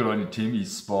yeah, good on you, Tim.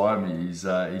 He's spying me. He's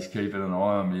keeping an eye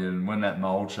on me. And when that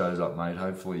mould shows up, mate,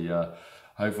 hopefully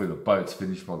the boat's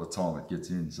finished by the time it gets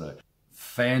in. So.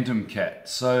 Phantom Cat.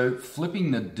 So flipping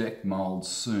the deck mould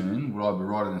soon. Would I be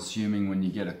right in assuming when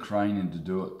you get a crane in to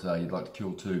do it, you'd like to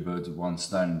kill 2 birds with 1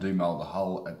 stone and demould the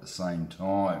hull at the same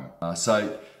time?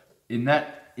 So in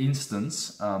that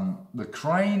instance, the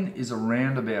crane is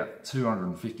around about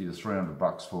 250 to 300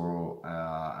 bucks for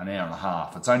an hour and a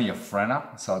half. It's only a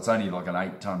Franner, so it's only like an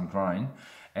 8-ton crane,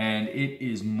 and it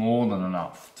is more than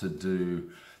enough to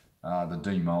do the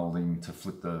demoulding, to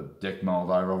flip the deck mould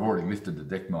over. I've already lifted the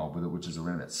deck mould with it, which is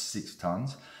around about 6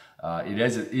 tons. It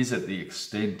is at the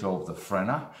extent of the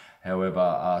Franner.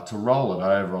 However, to roll it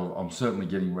over, I'm certainly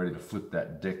getting ready to flip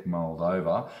that deck mould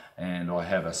over, and I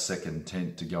have a second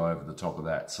tent to go over the top of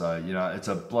that. So, you know, it's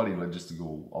a bloody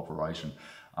logistical operation.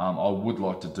 I would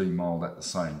like to demould at the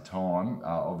same time,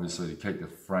 obviously to keep the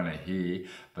Franner here,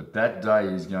 but that day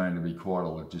is going to be quite a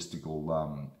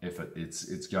logistical effort.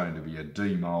 It's going to be a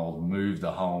demould, move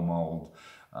the whole mould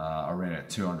around at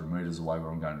 200 metres away where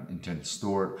I'm going to intend to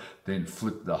store it, then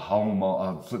flip the whole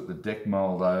mould, flip the deck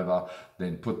mould over,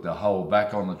 then put the hull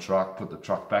back on the truck, put the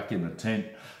truck back in the tent,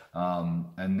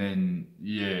 and then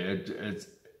yeah,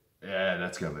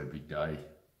 that's going to be a big day.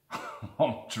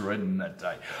 I'm dreading that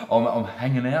day. I'm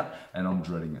hanging out and I'm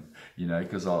dreading it, you know,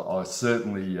 because I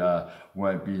certainly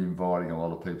won't be inviting a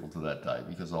lot of people to that day,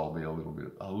 because I'll be a little bit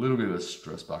of a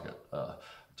stress bucket, a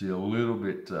little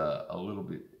bit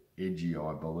edgy,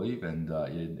 I believe, and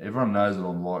yeah, everyone knows what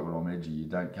I'm like when I'm edgy. You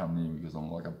don't come near me because I'm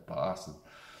like a bastard.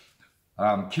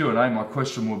 Q&A, my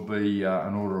question would be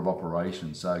an order of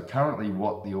operation. So currently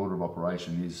what the order of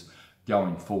operation is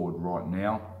going forward right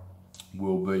now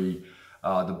will be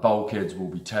the bulkheads will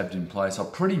be tabbed in place. I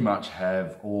pretty much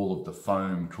have all of the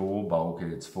foam core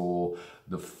bulkheads for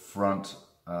the front,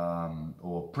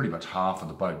 or pretty much half of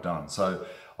the boat done. So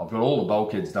I've got all the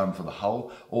bulkheads done for the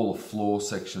hull. All the floor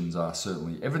sections are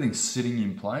certainly, everything's sitting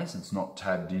in place. It's not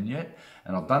tabbed in yet.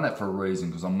 And I've done that for a reason,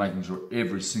 because I'm making sure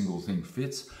every single thing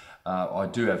fits. I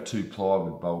do have 2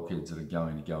 plywood bulkheads that are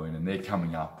going to go in, and they're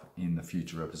coming up in the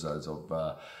future episodes of.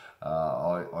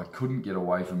 I couldn't get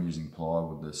away from using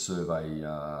plywood. The surveyors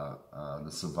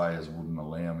wouldn't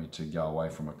allow me to go away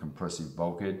from a compressive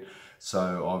bulkhead.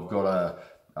 So I've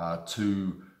got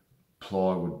 2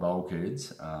 plywood bulkheads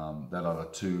that are the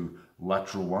 2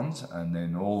 lateral ones, and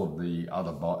then all of the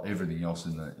other everything else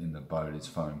in the boat is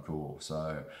foam core.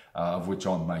 So of which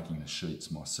I'm making the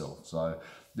sheets myself. So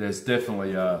there's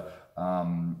definitely a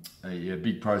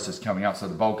big process coming up. So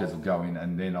the bulkheads will go in,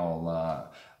 and then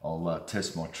I'll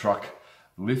test my truck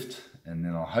lift, and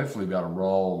then I'll hopefully be able to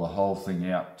roll the whole thing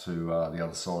out to the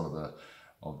other side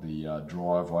of the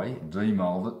driveway,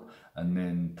 demold it, and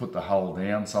then put the hull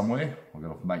down somewhere. I've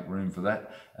got to make room for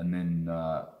that, and then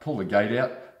pull the gate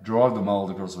out, drive the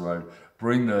mould across the road,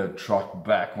 bring the truck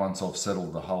back once I've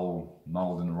settled the whole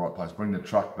mould in the right place, bring the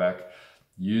truck back,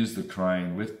 use the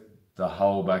crane, lift the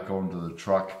hull back onto the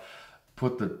truck,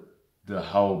 put the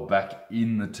hull back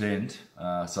in the tent,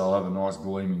 so I'll have a nice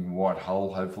gleaming white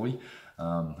hull, hopefully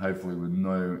with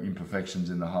no imperfections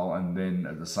in the hull, and then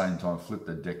at the same time flip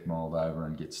the deck mould over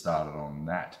and get started on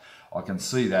that. I can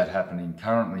see that happening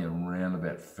currently around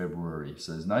about February,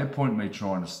 so there's no point in me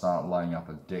trying to start laying up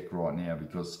a deck right now,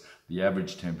 because the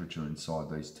average temperature inside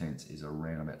these tents is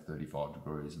around about 35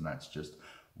 degrees, and that's just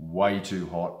way too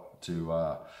hot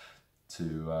to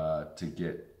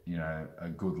get, you know, a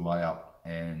good layup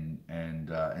and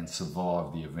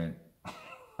survive the event.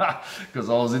 Because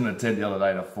I was in the tent the other day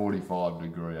at a 45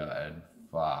 degree and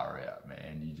far out,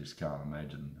 man. You just can't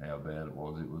imagine how bad it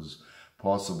was. It was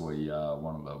possibly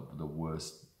one of the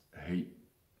worst heat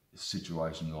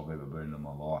situations I've ever been in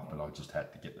my life, but I just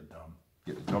had to get the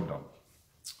job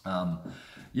done.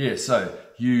 Yeah, so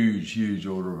huge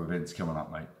order of events coming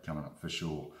up, mate, coming up for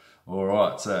sure. All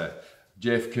right, so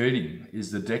Jeff Keating,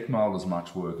 is the deck mould as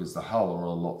much work as the hull, or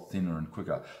a lot thinner and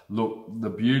quicker? Look, the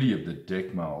beauty of the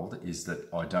deck mould is that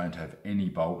I don't have any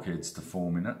bulkheads to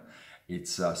form in it.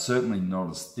 It's certainly not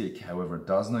as thick, however it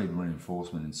does need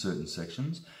reinforcement in certain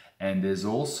sections. And there's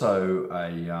also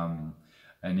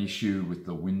an issue with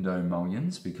the window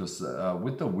mullions, because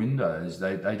with the windows,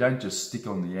 they don't just stick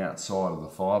on the outside of the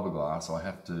fiberglass. I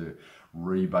have to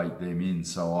rebate them in,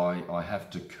 so I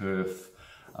have to kerf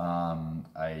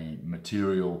a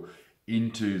material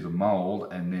into the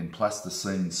mould and then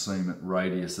plasticine seam it,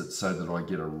 radius it, so that I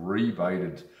get a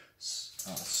rebated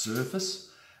surface,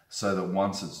 so that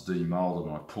once it's demoulded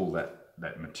and I pull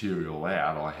that material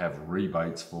out, I have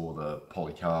rebates for the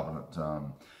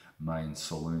polycarbonate main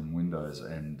saloon windows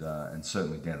and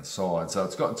certainly down the side. So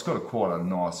it's got quite a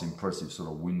nice, impressive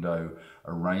sort of window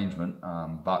arrangement,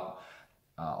 but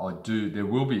there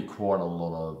will be quite a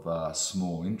lot of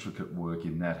small intricate work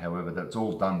in that. However, that's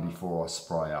all done before I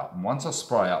spray up. And once I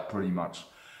spray up, pretty much,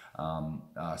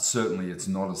 certainly it's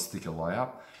not as thick a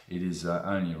layup. It is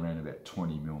only around about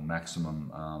 20 mil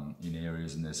maximum in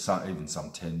areas, and there's even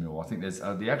some 10 mil. I think there's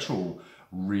the actual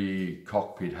rear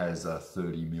cockpit has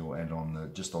 30 mil,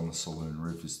 and just on the saloon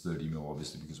roof is 30 mil,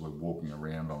 obviously, because we're walking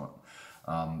around on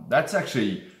it. That's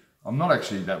actually, I'm not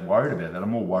actually that worried about that.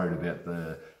 I'm more worried about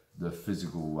the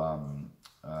physical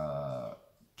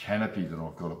canopy that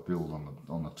I've got to build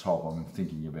on the top. I'm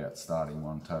thinking about starting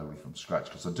one totally from scratch,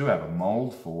 because I do have a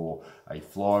mould for a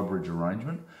flybridge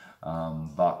arrangement,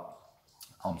 but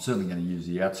I'm certainly going to use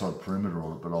the outside perimeter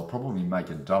of it, but I'll probably make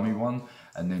a dummy one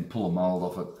and then pull a mould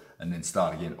off it and then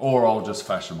start again, or I'll just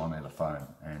fashion one out of foam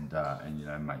and you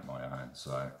know, make my own.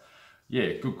 So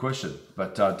yeah, good question,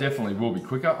 but definitely will be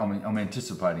quicker. I'm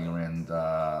anticipating around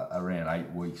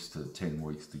 8 weeks to 10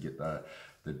 weeks to get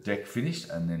the deck finished,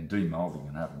 and then demoulding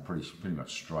can happen pretty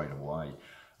much straight away.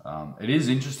 It is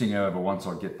interesting, however, once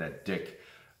I get that deck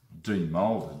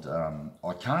demoulded,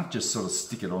 I can't just sort of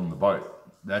stick it on the boat.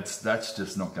 That's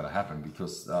just not going to happen,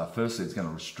 because firstly it's going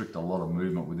to restrict a lot of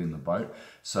movement within the boat.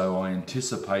 So I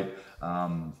anticipate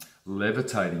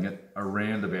levitating it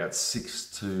around about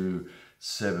 6 to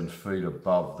 7 feet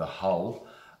above the hull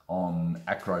on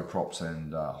acro props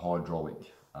and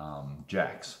hydraulic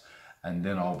jacks, and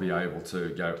then I'll be able to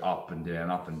go up and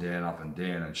down, up and down, up and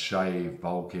down, and shave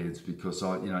bulkheads, because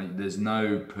there's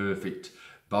no perfect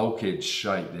bulkhead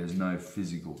shape. There's no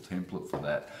physical template for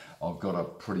that. I've got to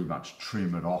pretty much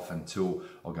trim it off until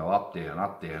I'll go up, down,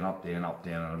 up, down, up, down, up,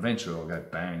 down, and eventually I'll go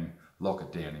bang, lock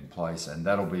it down in place, and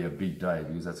that'll be a big day,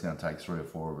 because that's going to take 3 or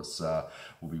 4 of us.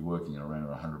 We'll be working around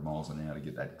 100 miles an hour to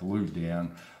get that glued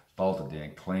down, bolted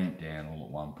down, clamped down all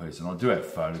at one piece. And I do have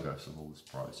photographs of all this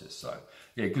process. So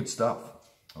yeah, good stuff.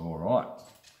 All right.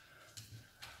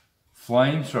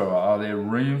 Flamethrower, are there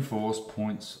reinforced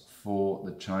points for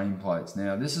the chain plates?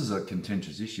 Now, this is a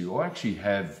contentious issue. I actually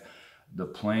have the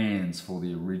plans for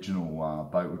the original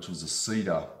boat, which was a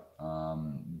cedar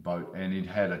boat, and it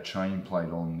had a chain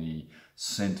plate on the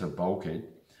center bulkhead.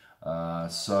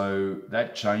 So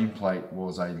that chain plate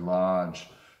was a large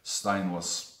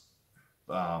stainless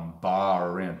bar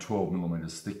around 12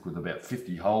 millimeters thick with about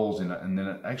 50 holes in it, and then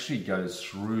it actually goes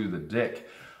through the deck.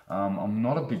 I'm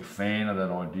not a big fan of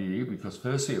that idea because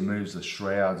firstly it moves the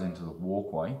shrouds into the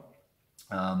walkway.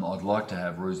 I'd like to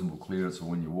have reasonable clearance for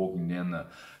when you're walking down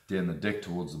the deck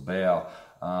towards the bow,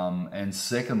 and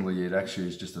secondly it actually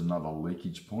is just another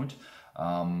leakage point.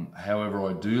 However,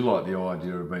 I do like the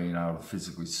idea of being able to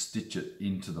physically stitch it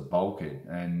into the bulkhead,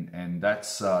 and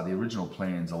that's the original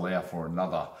plans allow for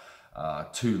another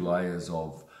 2 layers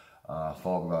of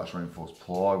fiberglass reinforced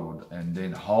plywood and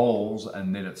then holes,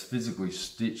 and then it's physically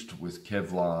stitched with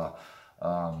Kevlar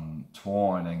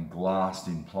twine and glassed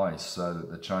in place so that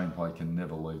the chain plate can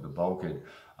never leave the bulkhead.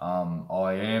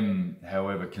 I am,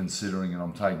 however, considering, and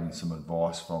I'm taking some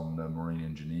advice from the marine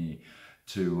engineer,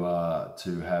 to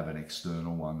have an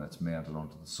external one that's mounted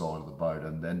onto the side of the boat,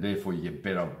 and therefore you get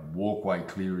better walkway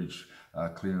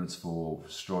clearance for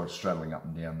straddling up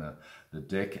and down the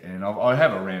deck. And I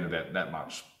have around about that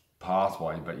much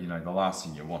pathway, but you know, the last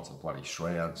thing you want is a bloody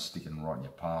shroud sticking right in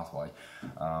your pathway.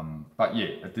 But yeah,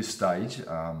 at this stage,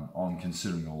 I'm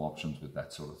considering all options with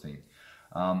that sort of thing.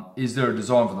 Is there a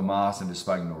design for the mast and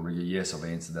bespoken or rigger? Yes, I've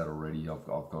answered that already. I've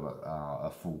got a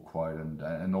full quote,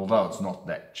 and although it's not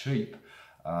that cheap,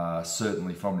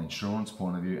 certainly from an insurance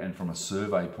point of view and from a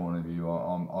survey point of view,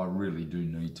 I really do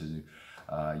need to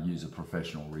use a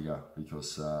professional rigger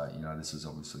because you know, this is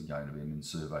obviously going to be an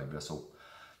in-survey vessel.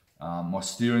 My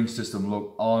steering system,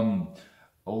 look,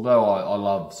 although I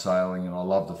love sailing and I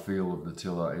love the feel of the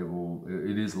tiller,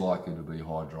 it is likely to be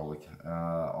hydraulic.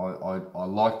 I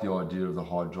like the idea of the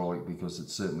hydraulic because it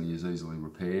certainly is easily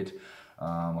repaired.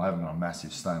 I haven't got a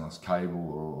massive stainless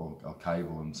cable or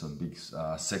cable and some big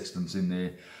sextants in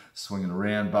there swinging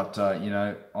around, but you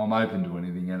know, I'm open to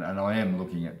anything, and I am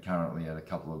looking currently at a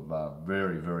couple of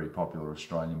very, very popular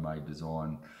Australian-made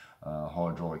design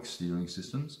hydraulic steering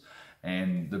systems.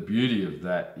 And the beauty of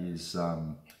that is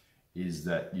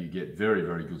that you get very,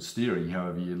 very good steering.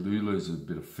 However, you lose a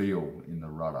bit of feel in the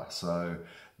rudder. So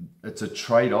it's a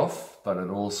trade-off, but it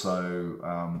also,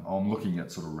 I'm looking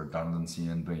at sort of redundancy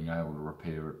and being able to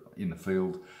repair it in the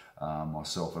field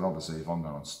myself. And obviously, if I'm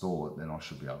going to install it, then I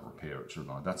should be able to repair it,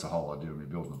 shouldn't I? That's the whole idea of me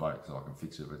building the boat, so I can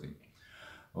fix everything.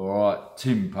 All right,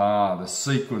 Tim Parr, the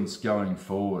sequence going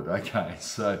forward. Okay,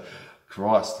 so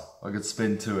Christ, I could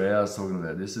spend 2 hours talking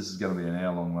about this. This is going to be an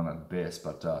hour-long one at best,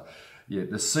 but yeah,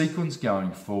 the sequence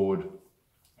going forward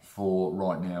for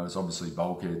right now is obviously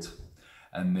bulkheads,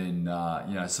 and then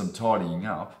you know, some tidying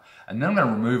up, and then I'm going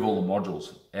to remove all the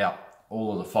modules out.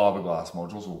 All of the fiberglass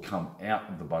modules will come out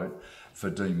of the boat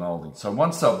for demolding. So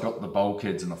once I've got the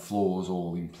bulkheads and the floors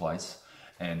all in place,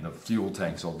 and the fuel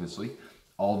tanks obviously,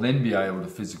 I'll then be able to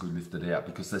physically lift it out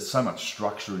because there's so much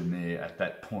structure in there at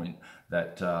that point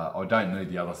that I don't need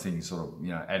the other things sort of,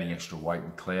 you know, adding extra weight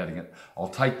and clouding it. I'll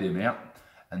take them out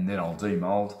and then I'll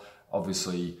demold,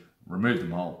 obviously remove the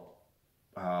mold,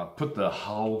 put the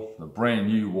hull, the brand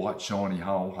new white shiny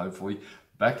hull, hopefully,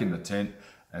 back in the tent,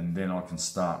 and then I can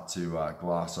start to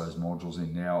glass those modules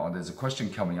in. Now, there's a question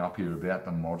coming up here about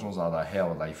the modules. How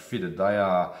are they fitted? They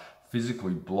are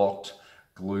physically blocked,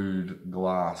 glued,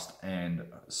 glassed, and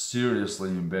seriously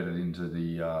embedded into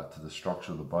the to the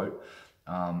structure of the boat.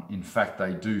 In fact,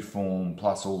 they do form,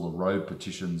 plus all the road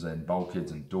partitions and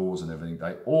bulkheads and doors and everything,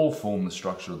 they all form the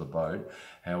structure of the boat.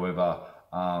 However,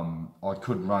 I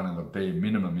could run at a bare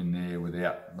minimum in there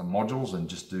without the modules and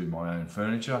just do my own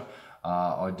furniture.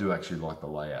 I do actually like the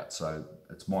layout, so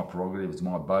it's my prerogative, it's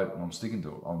my boat, and I'm sticking to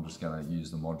it. I'm just going to use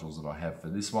the modules that I have for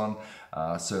this one.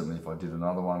 Certainly if I did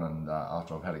another one and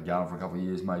after I've had it going for a couple of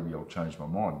years, maybe I'll change my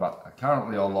mind. But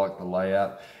currently I like the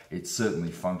layout. It's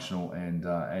certainly functional, and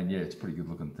yeah, it's a pretty good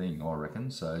looking thing, I reckon.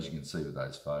 So as you can see with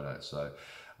those photos. So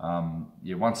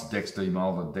yeah, once the deck's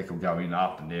demolded, the deck will go in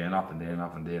up and down, up and down,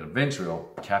 up and down. Eventually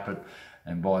I'll cap it,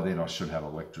 and by then I should have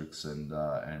electrics and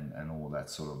all of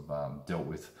that sort of dealt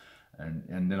with.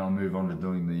 And then I'll move on to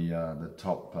doing the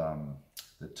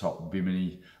top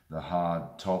bimini, the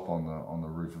hard top on the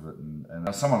roof of it.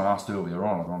 And someone asked earlier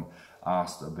on,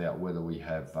 asked about whether we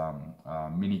have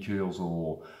mini keels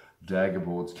or dagger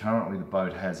boards. Currently the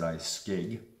boat has a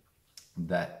skeg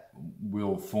that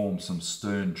will form some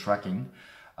stern tracking.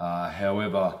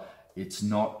 However, it's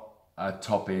not a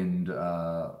top-end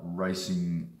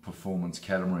racing performance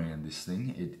catamaran, this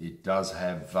thing. It does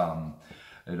have...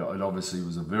 It obviously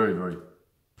was a very, very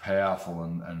powerful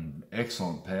and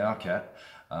excellent power cat,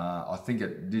 I think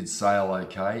it did sail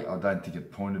okay. I don't think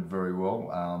it pointed very well.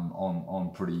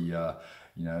 I'm pretty,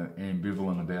 you know,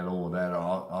 ambivalent about all of that.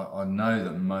 I know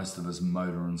that most of us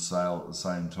motor and sail at the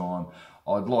same time.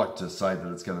 I'd like to say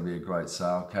that it's going to be a great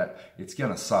sail cat. It's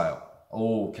going to sail.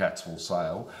 All cats will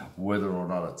sail. Whether or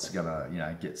not it's going to, you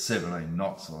know, get 17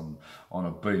 knots on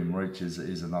a beam reach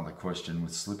is another question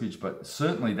with slippage. But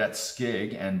certainly that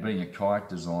skeg, and being a kayak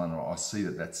designer, I see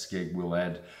that skeg will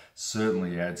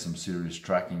certainly add some serious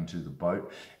tracking to the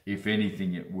boat. If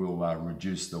anything, it will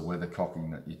reduce the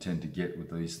weathercocking that you tend to get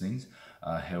with these things.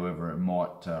 However, it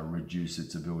might reduce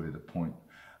its ability to point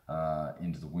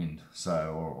into the wind,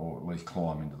 so or at least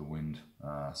climb into the wind,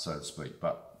 so to speak.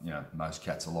 But you know, most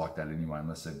cats are like that anyway,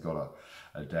 unless they've got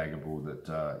a dagger board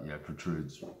that you know,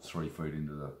 protrudes 3 feet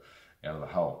out of the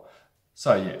hull.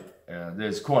 So yeah,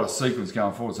 there's quite a sequence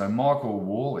going forward. So Michael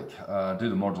Warlick, do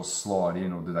the modules slide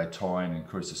in, or do they tie in and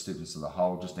increase the stiffness of the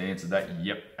hull? Just to answer that,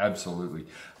 yep, absolutely.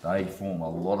 They form a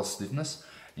lot of stiffness.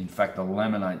 In fact, the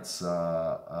laminates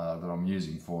that I'm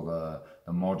using for the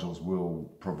modules will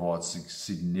provide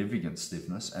significant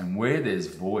stiffness. And where there's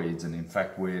voids, and in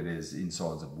fact where there's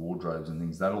insides of wardrobes and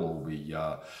things, that'll all be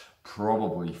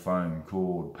probably foam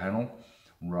core panel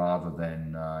rather than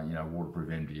you know, waterproof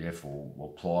MDF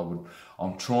or plywood.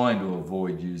 I'm trying to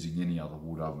avoid using any other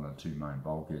wood other than 2 main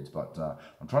bulkheads, but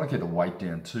I'm trying to keep the weight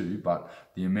down too. But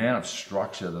the amount of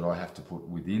structure that I have to put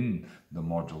within the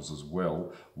modules as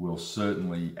well will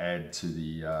certainly add to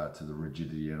the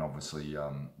rigidity and obviously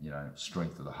you know,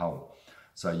 strength of the hull.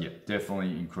 So yeah,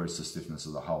 definitely increase the stiffness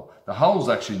of the hull. The hull's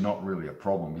actually not really a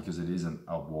problem because it isn't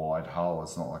a wide hull.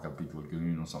 It's not like a big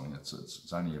lagoon or something.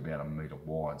 It's only about 1 metre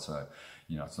wide. So,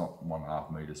 you know, it's not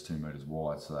 1.5 metres, 2 metres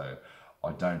wide. So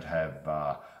I don't have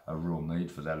a real need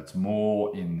for that. It's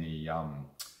more in the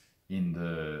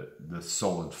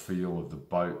solid feel of the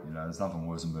boat. You know, there's nothing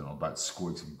worse than being on a boat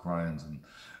squeaks and groans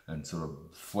and sort of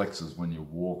flexes when you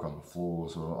walk on the floor.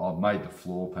 So I've made the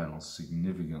floor panels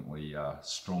significantly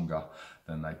stronger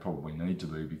than they probably need to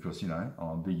be because, you know, I'm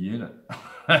a big unit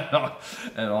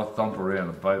and I thump around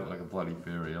a boat like a bloody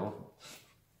fairy elephant.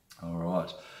 All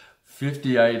right.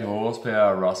 58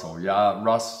 horsepower, Russell. Yeah,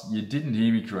 Russ, you didn't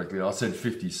hear me correctly. I said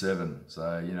 57.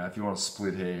 So, you know, if you want to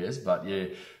split hairs, but yeah,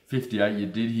 58, you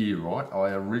did hear right.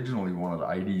 I originally wanted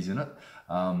 80s in it.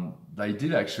 They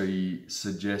did actually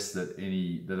suggest that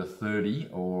a 30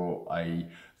 or a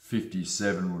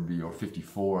 57 would be, or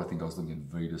 54. I think I was looking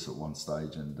at Vetus at one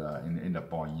stage and ended up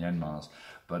buying Yanmar's.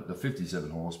 But the 57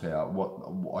 horsepower,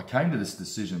 I came to this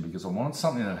decision because I wanted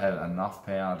something that had enough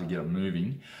power to get it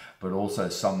moving, but also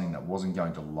something that wasn't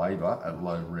going to labour at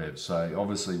low rev. So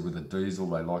obviously with a diesel,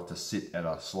 they like to sit at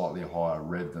a slightly higher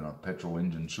rev than a petrol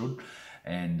engine should.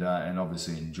 And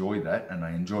obviously enjoy that, and they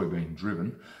enjoy being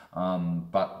driven.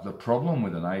 But the problem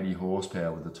with an 80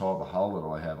 horsepower with the type of hull that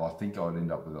I have, I think I'd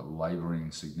end up with it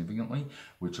labouring significantly,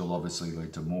 which will obviously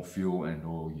lead to more fuel and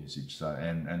oil usage, so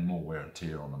and more wear and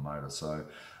tear on the motor. So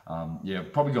yeah,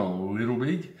 probably gone a little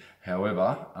big.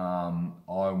 However,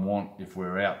 I want, if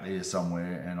we're out there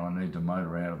somewhere and I need to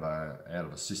motor out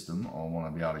of a system, I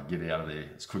want to be able to get out of there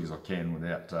as quick as I can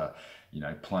without you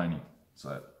know, planing.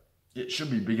 So it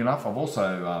should be big enough. I'm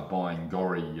also buying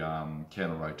Gorry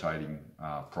counter-rotating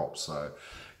props. So,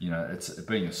 you know, it's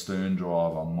being a stern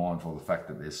drive, I'm mindful of the fact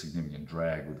that there's significant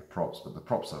drag with the props, but the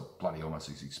props are bloody almost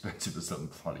as expensive as the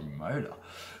bloody motor.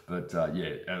 But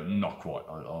yeah, not quite.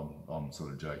 I'm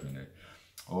sort of joking there.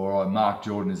 All right, Mark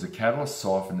Jordan, is a catalyst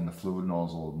siphon in the fluid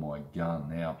nozzle of my gun.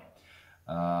 Now,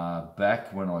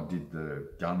 back when I did the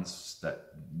guns,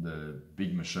 the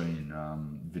big machine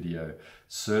video,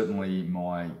 certainly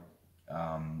my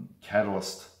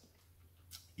catalyst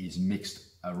is mixed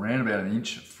around about 1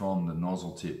 inch from the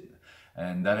nozzle tip,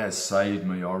 and that has saved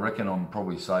me. I reckon I'm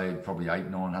probably saved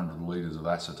 800-900 litres of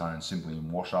acetone simply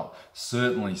in wash up.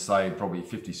 Certainly saved probably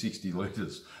 50-60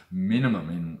 litres minimum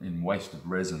in wasted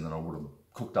resin that I would have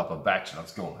cooked up a batch, and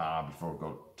it's gone hard before I've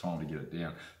got time to get it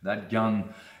down. That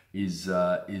gun is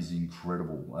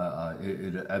incredible.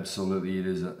 It absolutely it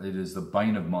is the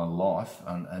bane of my life,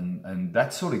 and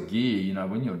that sort of gear, you know,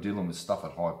 when you're dealing with stuff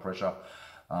at high pressure,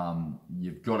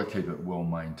 you've got to keep it well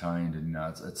maintained. And you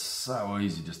know, it's so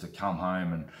easy just to come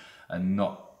home and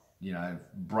not, you know,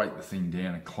 break the thing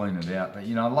down and clean it out. But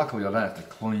you know, luckily I don't have to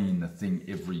clean the thing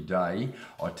every day.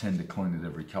 I tend to clean it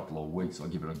every couple of weeks. I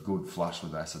give it a good flush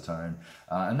with acetone,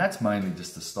 and that's mainly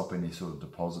just to stop any sort of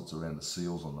deposits around the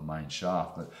seals on the main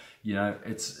shaft. But you know,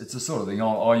 it's the sort of thing.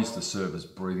 I used to service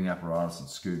breathing apparatus and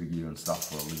scuba gear and stuff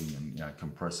for a living, and you know,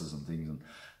 compressors and things,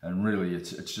 and really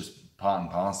it's just part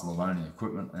and parcel of owning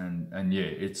equipment. And yeah,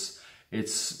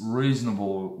 it's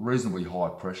reasonably high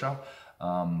pressure.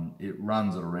 It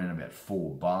runs at around about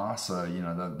 4 bar, so you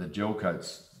know the gel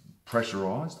coat's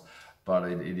pressurized, but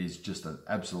it is just an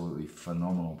absolutely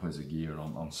phenomenal piece of gear,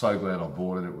 and I'm so glad I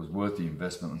bought it. It was worth the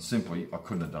investment, and simply I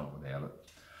couldn't have done it without it.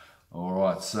 All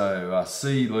right, so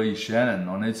C. Lee Shannon,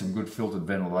 I need some good filtered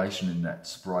ventilation in that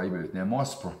spray booth. Now my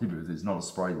spray booth is not a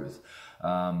spray booth.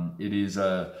 It is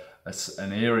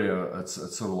an area, it's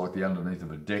sort of like the underneath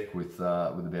of a deck with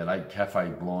about 8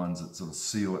 cafe blinds that sort of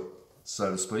seal it,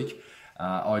 so to speak.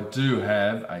 I do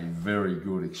have a very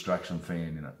good extraction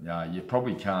fan in it. You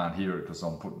probably can't hear it because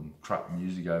I'm putting crap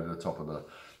music over the top of the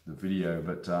video,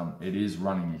 but it is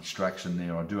running extraction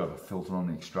there. I do have a filter on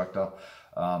the extractor.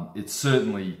 It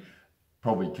certainly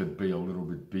probably could be a little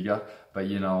bit bigger, but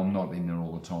you know, I'm not in there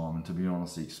all the time, and to be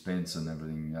honest, the expense and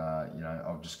everything, you know,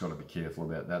 I've just got to be careful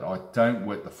about that. I don't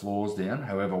wet the floors down.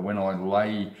 However, when I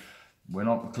lay,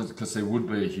 because there would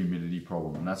be a humidity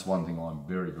problem, and that's one thing I'm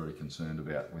very, very concerned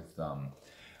about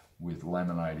with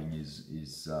laminating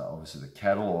is obviously the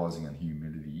catalyzing, and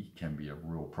humidity can be a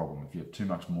real problem. If you have too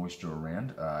much moisture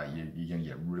around, you're going to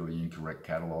get really incorrect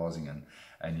catalyzing,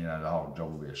 and you know, the whole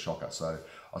job will be a shocker. So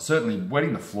I certainly,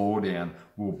 wetting the floor down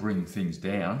will bring things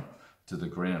down to the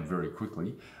ground very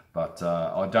quickly, but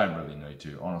I don't really need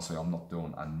to. Honestly, I'm not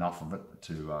doing enough of it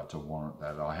to warrant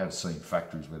that. I have seen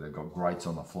factories where they've got grates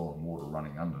on the floor and water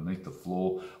running underneath the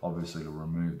floor, obviously to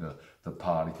remove the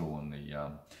particle and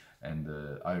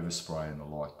the overspray and the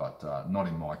like, but not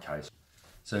in my case.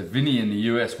 So Vinny in the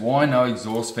US, why no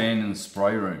exhaust fan in the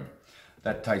spray room?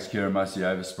 That takes care of most of the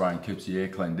overspray and keeps the air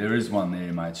clean. There is one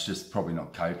there, mate. It's just probably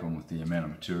not capable with the amount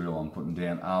of material I'm putting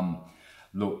down.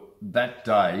 Look, that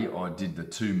day I did the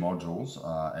 2 modules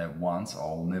at once.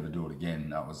 I'll never do it again.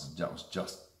 That was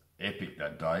just epic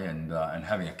that day, and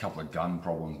having a couple of gun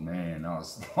problems, man. I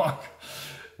was like,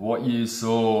 what you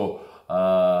saw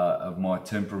of my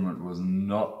temperament was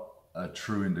not a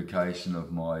true indication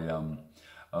of my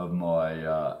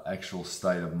actual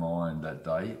state of mind that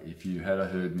day. If you had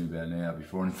heard me about an hour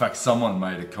before, in fact, someone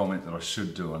made a comment that I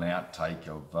should do an outtake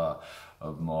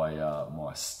of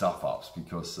my stuff ups,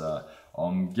 because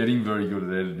I'm getting very good at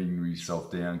editing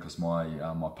myself down, because my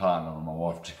partner and my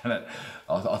wife Janet,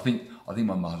 I think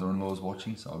my mother-in-law is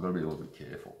watching, so I've got to be a little bit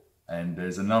careful. And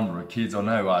there's a number of kids. I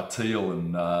know Teal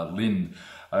and Lynn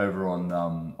over on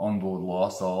Onboard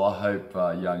Lifestyle. I hope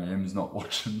young M's not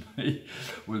watching me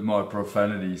with my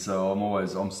profanity. So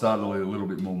I'm starting to be a little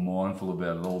bit more mindful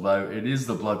about it. Although it is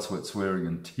the blood, sweat, swearing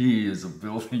and tears of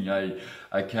building a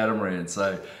catamaran.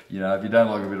 So, you know, if you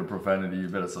don't like a bit of profanity, you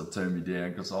better sort of turn me down,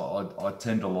 because I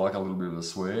tend to like a little bit of a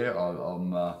swear.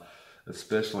 I'm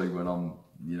especially when I'm,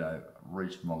 you know,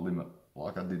 reached my limit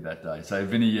like I did that day. So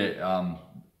Vinny, yeah,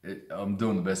 I'm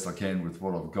doing the best I can with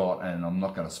what I've got, and I'm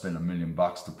not going to spend $1 million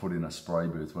to put in a spray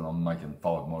booth when I'm making 5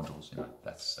 modules. You know,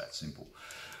 that's that simple.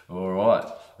 All right,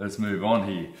 let's move on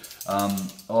here.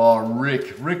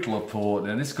 Rick Laporte.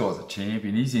 Now this guy's a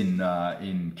champion. He's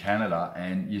in Canada,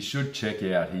 and you should check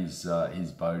out his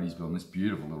boat. He's building this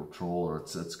beautiful little trawler.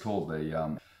 It's called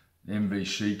the MV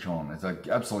Shecon. It's an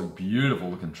absolutely beautiful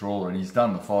looking trawler, and he's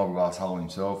done the fiberglass hull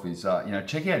himself. He's you know,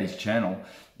 check out his channel.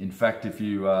 In fact, if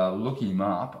you look him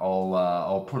up,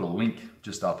 I'll put a link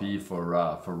just up here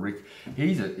for Rick.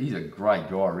 He's a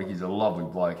great guy, Rick. He's a lovely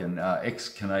bloke, and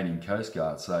ex-Canadian Coast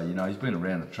Guard. So you know, he's been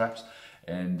around the traps,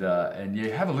 and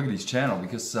yeah, have a look at his channel,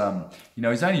 because you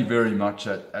know, he's only very much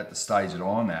at the stage that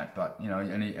I'm at. But you know,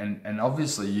 and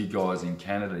obviously you guys in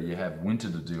Canada, you have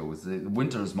winter to deal with.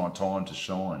 Winter is my time to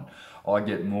shine. I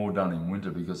get more done in winter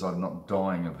because I'm not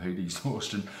dying of heat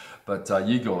exhaustion. But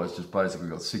you guys just basically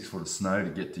got 6 foot of snow to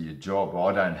get to your job.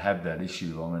 I don't have that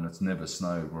issue. I mean, it's never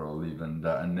snowed where I live, and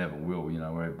never will. You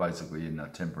know, we're basically in a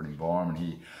temperate environment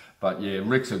here. But yeah,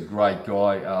 Rick's a great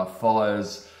guy.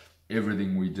 Follows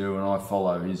everything we do, and I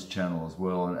follow his channel as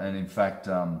well. And in fact,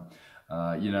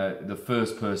 you know, the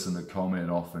first person to comment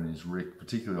often is Rick,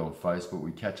 particularly on Facebook.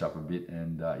 We catch up a bit,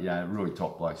 and yeah, really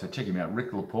top bloke. So check him out,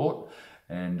 Rick Laporte.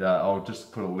 And I'll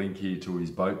just put a link here to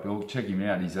his boat build. Check him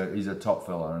out. He's a top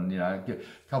fella, and you know, a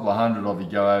couple of hundred of you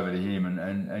go over to him,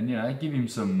 and you know, give him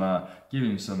some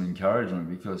encouragement,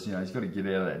 because you know, he's got to get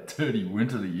out of that dirty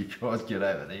winter that you guys get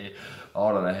over there.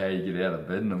 I don't know how you get out of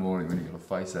bed in the morning when you've got to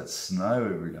face that snow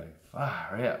every day.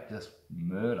 Far out, just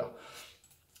murder.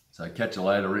 So catch you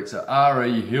later, Rick. So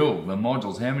R.E. Hill, the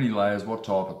modules, how many layers, what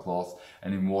type of cloth,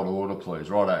 and in what order, please?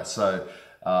 Righto. So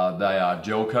they are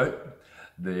gel coat.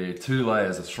 They're 2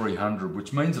 layers of 300,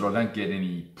 which means that I don't get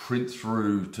any print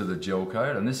through to the gel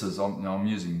coat. And this is, I'm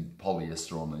using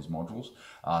polyester on these modules,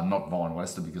 not vinyl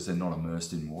ester, because they're not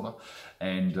immersed in water.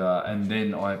 And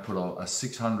then I put a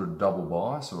 600 double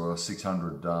bias, or a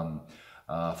 600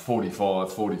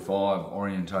 45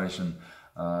 orientation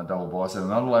double bicep,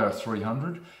 another layer of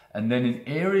 300, and then in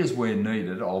areas where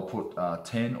needed I'll put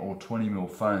 10 or 20 mil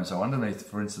foam. So underneath,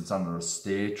 for instance, under a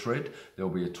stair tread there'll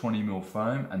be a 20 mil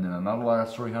foam, and then another layer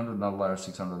of 300, another layer of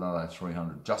 600, another layer of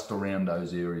 300, just around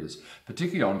those areas,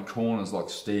 particularly on corners like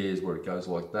stairs where it goes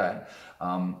like that.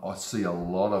 I see a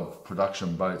lot of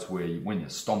production boats where when you're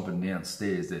stomping down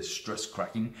stairs there's stress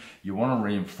cracking. You want to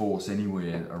reinforce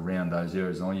anywhere around those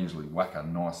areas, and I usually whack a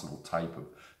nice little tape of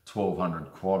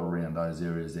 1200 quad around those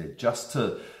areas there just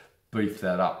to beef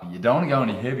that up. You don't want to go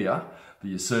any heavier, but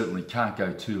you certainly can't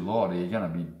go too light, or you're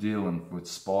going to be dealing with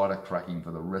spider cracking for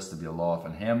the rest of your life.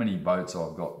 And how many boats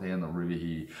I've got down the river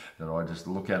here that I just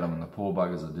look at them and the poor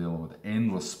buggers are dealing with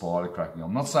endless spider cracking.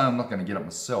 I'm not saying I'm not going to get it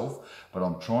myself, but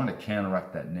I'm trying to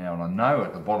counteract that now. And I know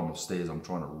at the bottom of stairs I'm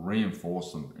trying to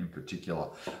reinforce them in particular.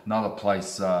 Another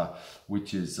place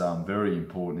which is very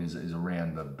important is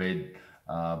around the bed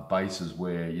bases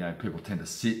where, you know, people tend to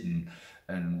sit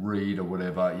and read or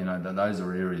whatever. You know, those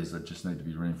are areas that just need to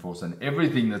be reinforced, and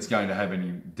everything that's going to have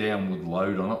any downward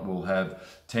load on it will have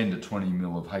 10 to 20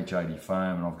 mil of H80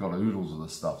 foam, and I've got oodles of the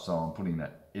stuff, so I'm putting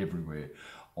that everywhere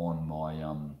on my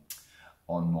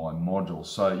module.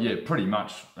 So yeah, pretty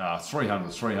much 300,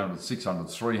 300, 600,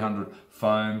 300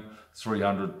 foam,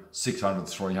 300, 600,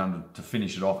 300 to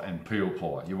finish it off, and peel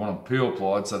ply. You want them peel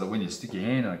plied so that when you stick your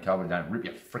hand in a cupboard, don't rip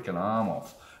your freaking arm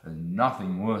off. There's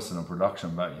nothing worse than a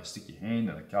production boat. You stick your hand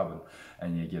in a cupboard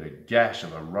and you get a gash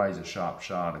of a razor sharp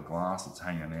shard of glass that's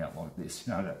hanging out like this.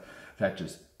 You know, that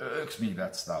just irks me,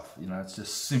 that stuff. You know, it's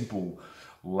just simple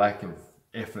lack of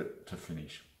effort to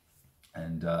finish.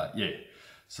 And yeah.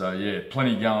 So yeah,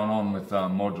 plenty going on with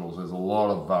modules. There's a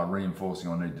lot of reinforcing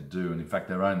I need to do, and in fact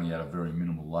they're only at a very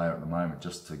minimal layer at the moment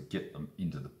just to get them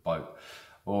into the boat.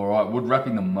 All right, wood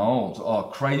wrapping the molds. Oh,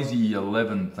 crazy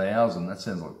 11,000. That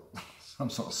sounds like some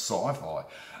sort of sci-fi.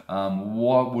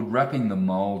 Wood wrapping the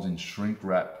molds in shrink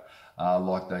wrap,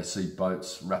 like they see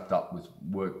boats wrapped up with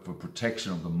work for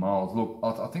protection of the molds. Look,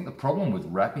 I think the problem with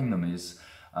wrapping them is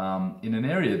in an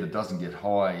area that doesn't get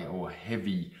high or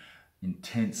heavy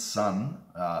intense sun,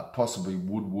 possibly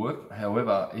would work.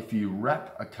 However, if you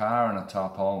wrap a car in a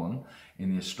tarpaulin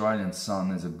in the Australian sun,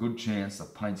 there's a good chance the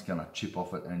paint's going to chip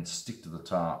off it and stick to the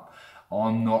tarp.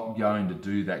 I'm not going to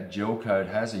do that. Gel Coat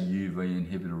has a UV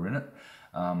inhibitor in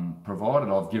it.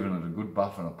 Provided I've given it a good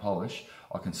buff and a polish,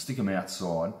 I can stick them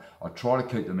outside. I try to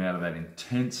keep them out of that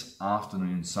intense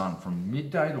afternoon sun. From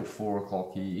midday till 4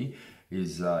 o'clock here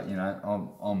is, you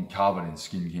know, I'm covered in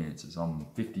skin cancers. I'm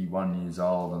 51 years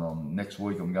old, and next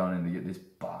week I'm going in to get this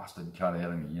bastard cut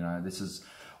out of me. You know, this is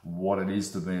what it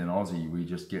is to be an Aussie. We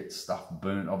just get stuff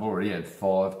burnt. I've already had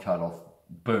 5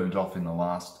 burnt off in the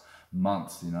last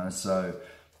month, you know. So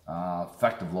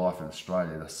fact of life in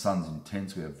Australia, the sun's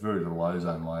intense. We have very little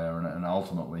ozone layer, and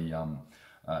ultimately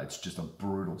it's just a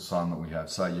brutal sun that we have.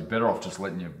 So you're better off just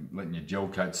letting your gel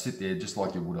coat sit there just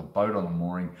like you would a boat on a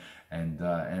mooring,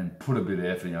 and put a bit of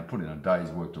effort, you know, put in a day's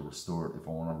work to restore it if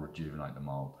I want to rejuvenate the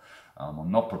mold. I'm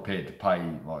not prepared to pay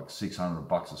like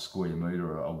 $600 a square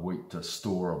metre a week to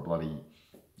store a bloody,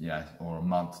 you know, or a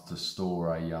month to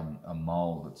store a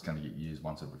mold that's going to get used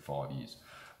once every 5 years.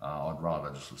 I'd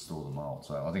rather just restore the mold.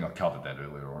 So I think I covered that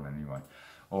earlier on anyway.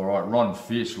 All right, Ron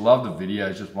Fish, love the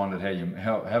videos. Just wondered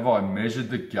how have I measured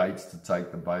the gates to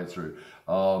take the boat through?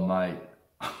 Oh mate,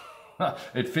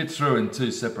 it fits through in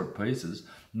 2 separate pieces.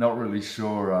 Not really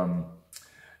sure,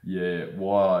 yeah,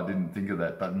 why I didn't think of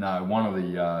that. But no, one of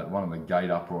the gate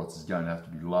uprights is going to have to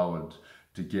be lowered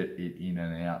to get it in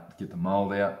and out, get the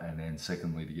mold out, and then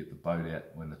secondly to get the boat out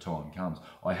when the time comes.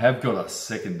 I have got a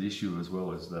second issue as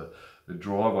well, as the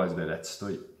driveway's about that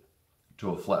steep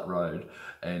to a flat road,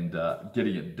 and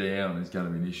getting it down is going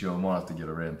to be an issue. I might have to get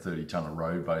around 30 tonne of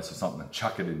road base or something and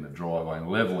chuck it in the driveway and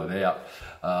level it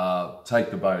out,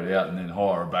 take the boat out, and then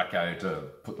hire a backhoe to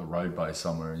put the road base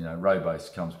somewhere. You know, road base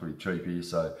comes pretty cheap here,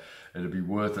 so it'll be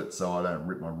worth it so I don't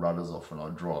rip my rudders off when I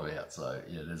drive out. So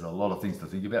yeah, there's a lot of things to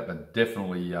think about, but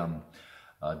definitely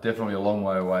definitely a long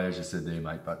way away, as you said there,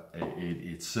 mate, but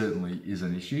it certainly is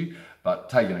an issue. But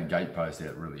taking a gate post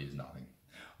out really is nothing.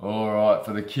 All right,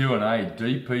 for the Q&A,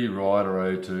 DP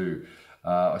Rider 02.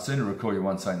 I seem to recall you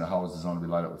once saying the hull is designed to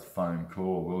be laid up with foam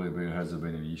core. Will there be, or has there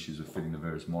been any issues with fitting the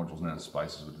various modules? Now the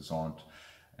spaces were designed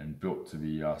and built to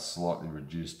be slightly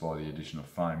reduced by the addition of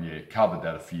foam. Yeah, covered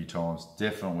that a few times.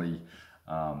 Definitely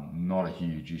not a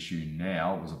huge issue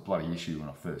now. It was a bloody issue when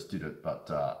I first did it, but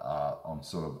I'm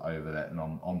sort of over that, and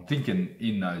I'm thinking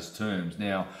in those terms.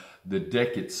 Now, the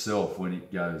deck itself, when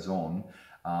it goes on,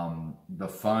 the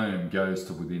foam goes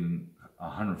to within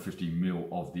 150 mil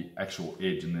of the actual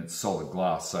edge, and it's solid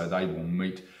glass, so they will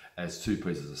meet as two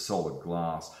pieces of solid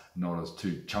glass, not as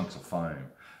two chunks of foam,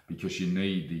 because you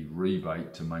need the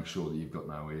rebate to make sure that you've got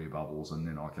no air bubbles, and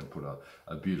then I can put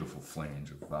a beautiful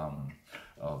flange of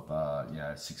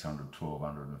 600,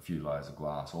 1200 and a few layers of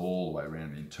glass all the way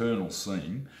around the internal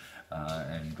seam,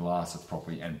 and glass it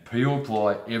properly and peel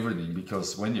ply everything,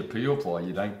 because when you peel ply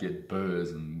you don't get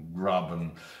burrs and rub,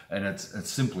 and it's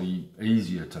simply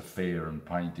easier to fair and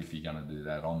paint if you're going to do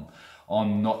that.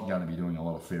 I'm not going to be doing a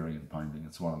lot of fairing and painting.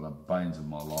 It's one of the banes of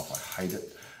my life. I hate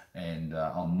it. And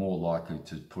I'm more likely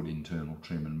to put internal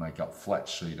trim and make up flat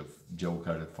sheet of gel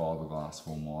coated fiberglass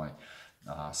for my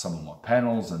some of my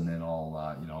panels, and then I'll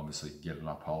obviously get an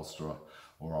upholsterer,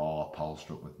 or I'll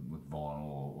upholster it with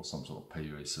vinyl or some sort of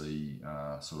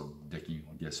PVC sort of decking,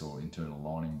 I guess, or internal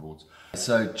lining boards.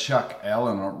 So Chuck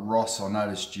Allen at Ross, I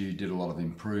noticed you did a lot of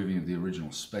improving of the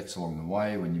original specs along the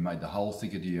way when you made the hull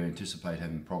thicker. Do you anticipate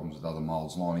having problems with other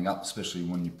moulds lining up, especially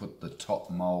when you put the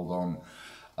top mould on?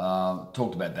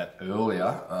 Talked about that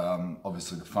earlier.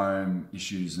 Obviously the foam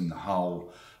issues in the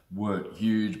hull weren't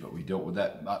huge, but we dealt with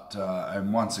that. But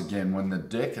and once again, when the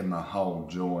deck and the hull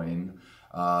join,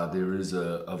 there is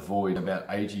a void about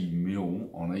 80 mil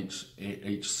on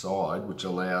each side, which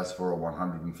allows for a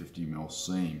 150 mil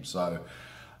seam. So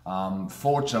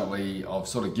fortunately, I've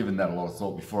sort of given that a lot of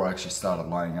thought before I actually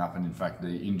started laying up, and in fact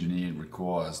the engineer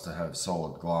requires to have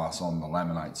solid glass on the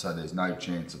laminate, so there's no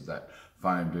chance of that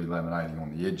foam delaminating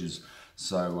on the edges.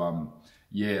 So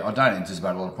yeah, I don't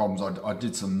anticipate a lot of problems. I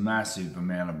did some massive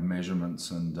amount of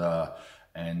measurements and the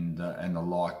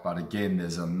like, but again,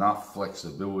 there's enough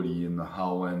flexibility in the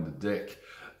hull and the deck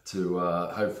to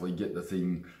hopefully get the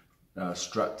thing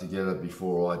strapped together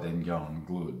before I then go and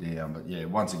glue it down. But yeah,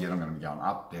 once again, I'm going to be going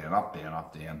up, down, up, down,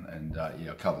 up, down, and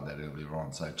yeah, I covered that earlier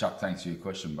on. So Chuck, thanks for your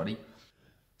question, buddy.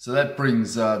 So that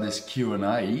brings this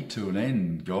Q&A to an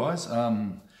end, guys.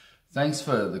 Thanks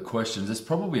for the questions. There's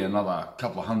probably another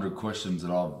couple of hundred questions that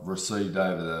I've received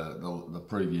over the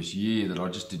previous year that I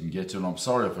just didn't get to, and I'm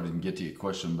sorry if I didn't get to your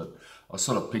question, but I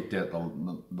sort of picked out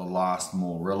the last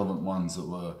more relevant ones that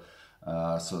were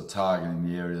sort of targeting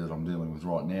the area that I'm dealing with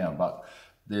right now. But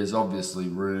there's obviously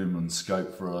room and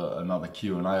scope for another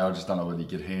Q&A. I just don't know whether you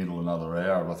could handle another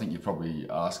hour, but I think you're probably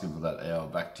asking for that hour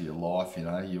back to your life. You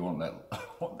know, you want that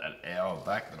hour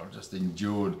back that I've just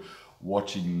endured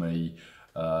watching me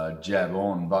jab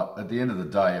on. But at the end of the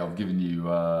day, I've given you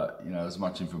as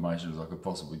much information as I could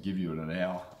possibly give you in an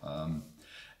hour,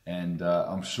 and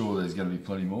I'm sure there's going to be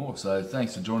plenty more. So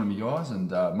thanks for joining me, guys,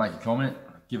 and make a comment,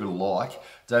 give it a like,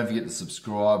 don't forget to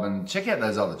subscribe, and check out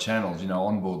those other channels,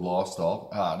 Onboard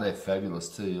Lifestyle. They're fabulous,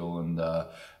 Teal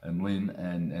and Lynn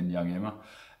and young Emma,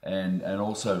 and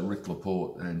also Rick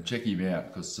Laporte, and check him out,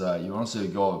 because you want to see a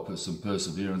guy with some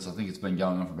perseverance. I think it's been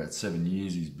going on for about 7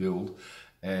 years, his build.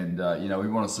 And, we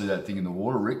want to see that thing in the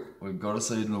water, Rick. We've got to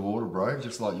see it in the water, bro,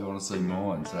 just like you want to see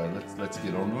mine. So let's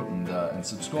get on to it, and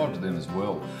subscribe to them as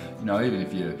well. Even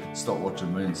if you stop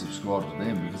watching me and subscribe to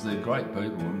them, because they're great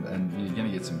people, and you're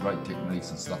going to get some great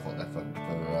techniques and stuff like that for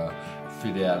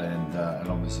fit out and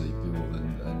obviously build.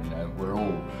 And we're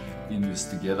all in this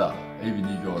together. Even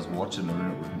you guys watching are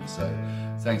in it with me. So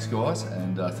thanks, guys,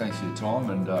 and thanks for your time,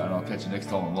 and I'll catch you next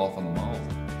time on Life on the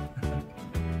Mould.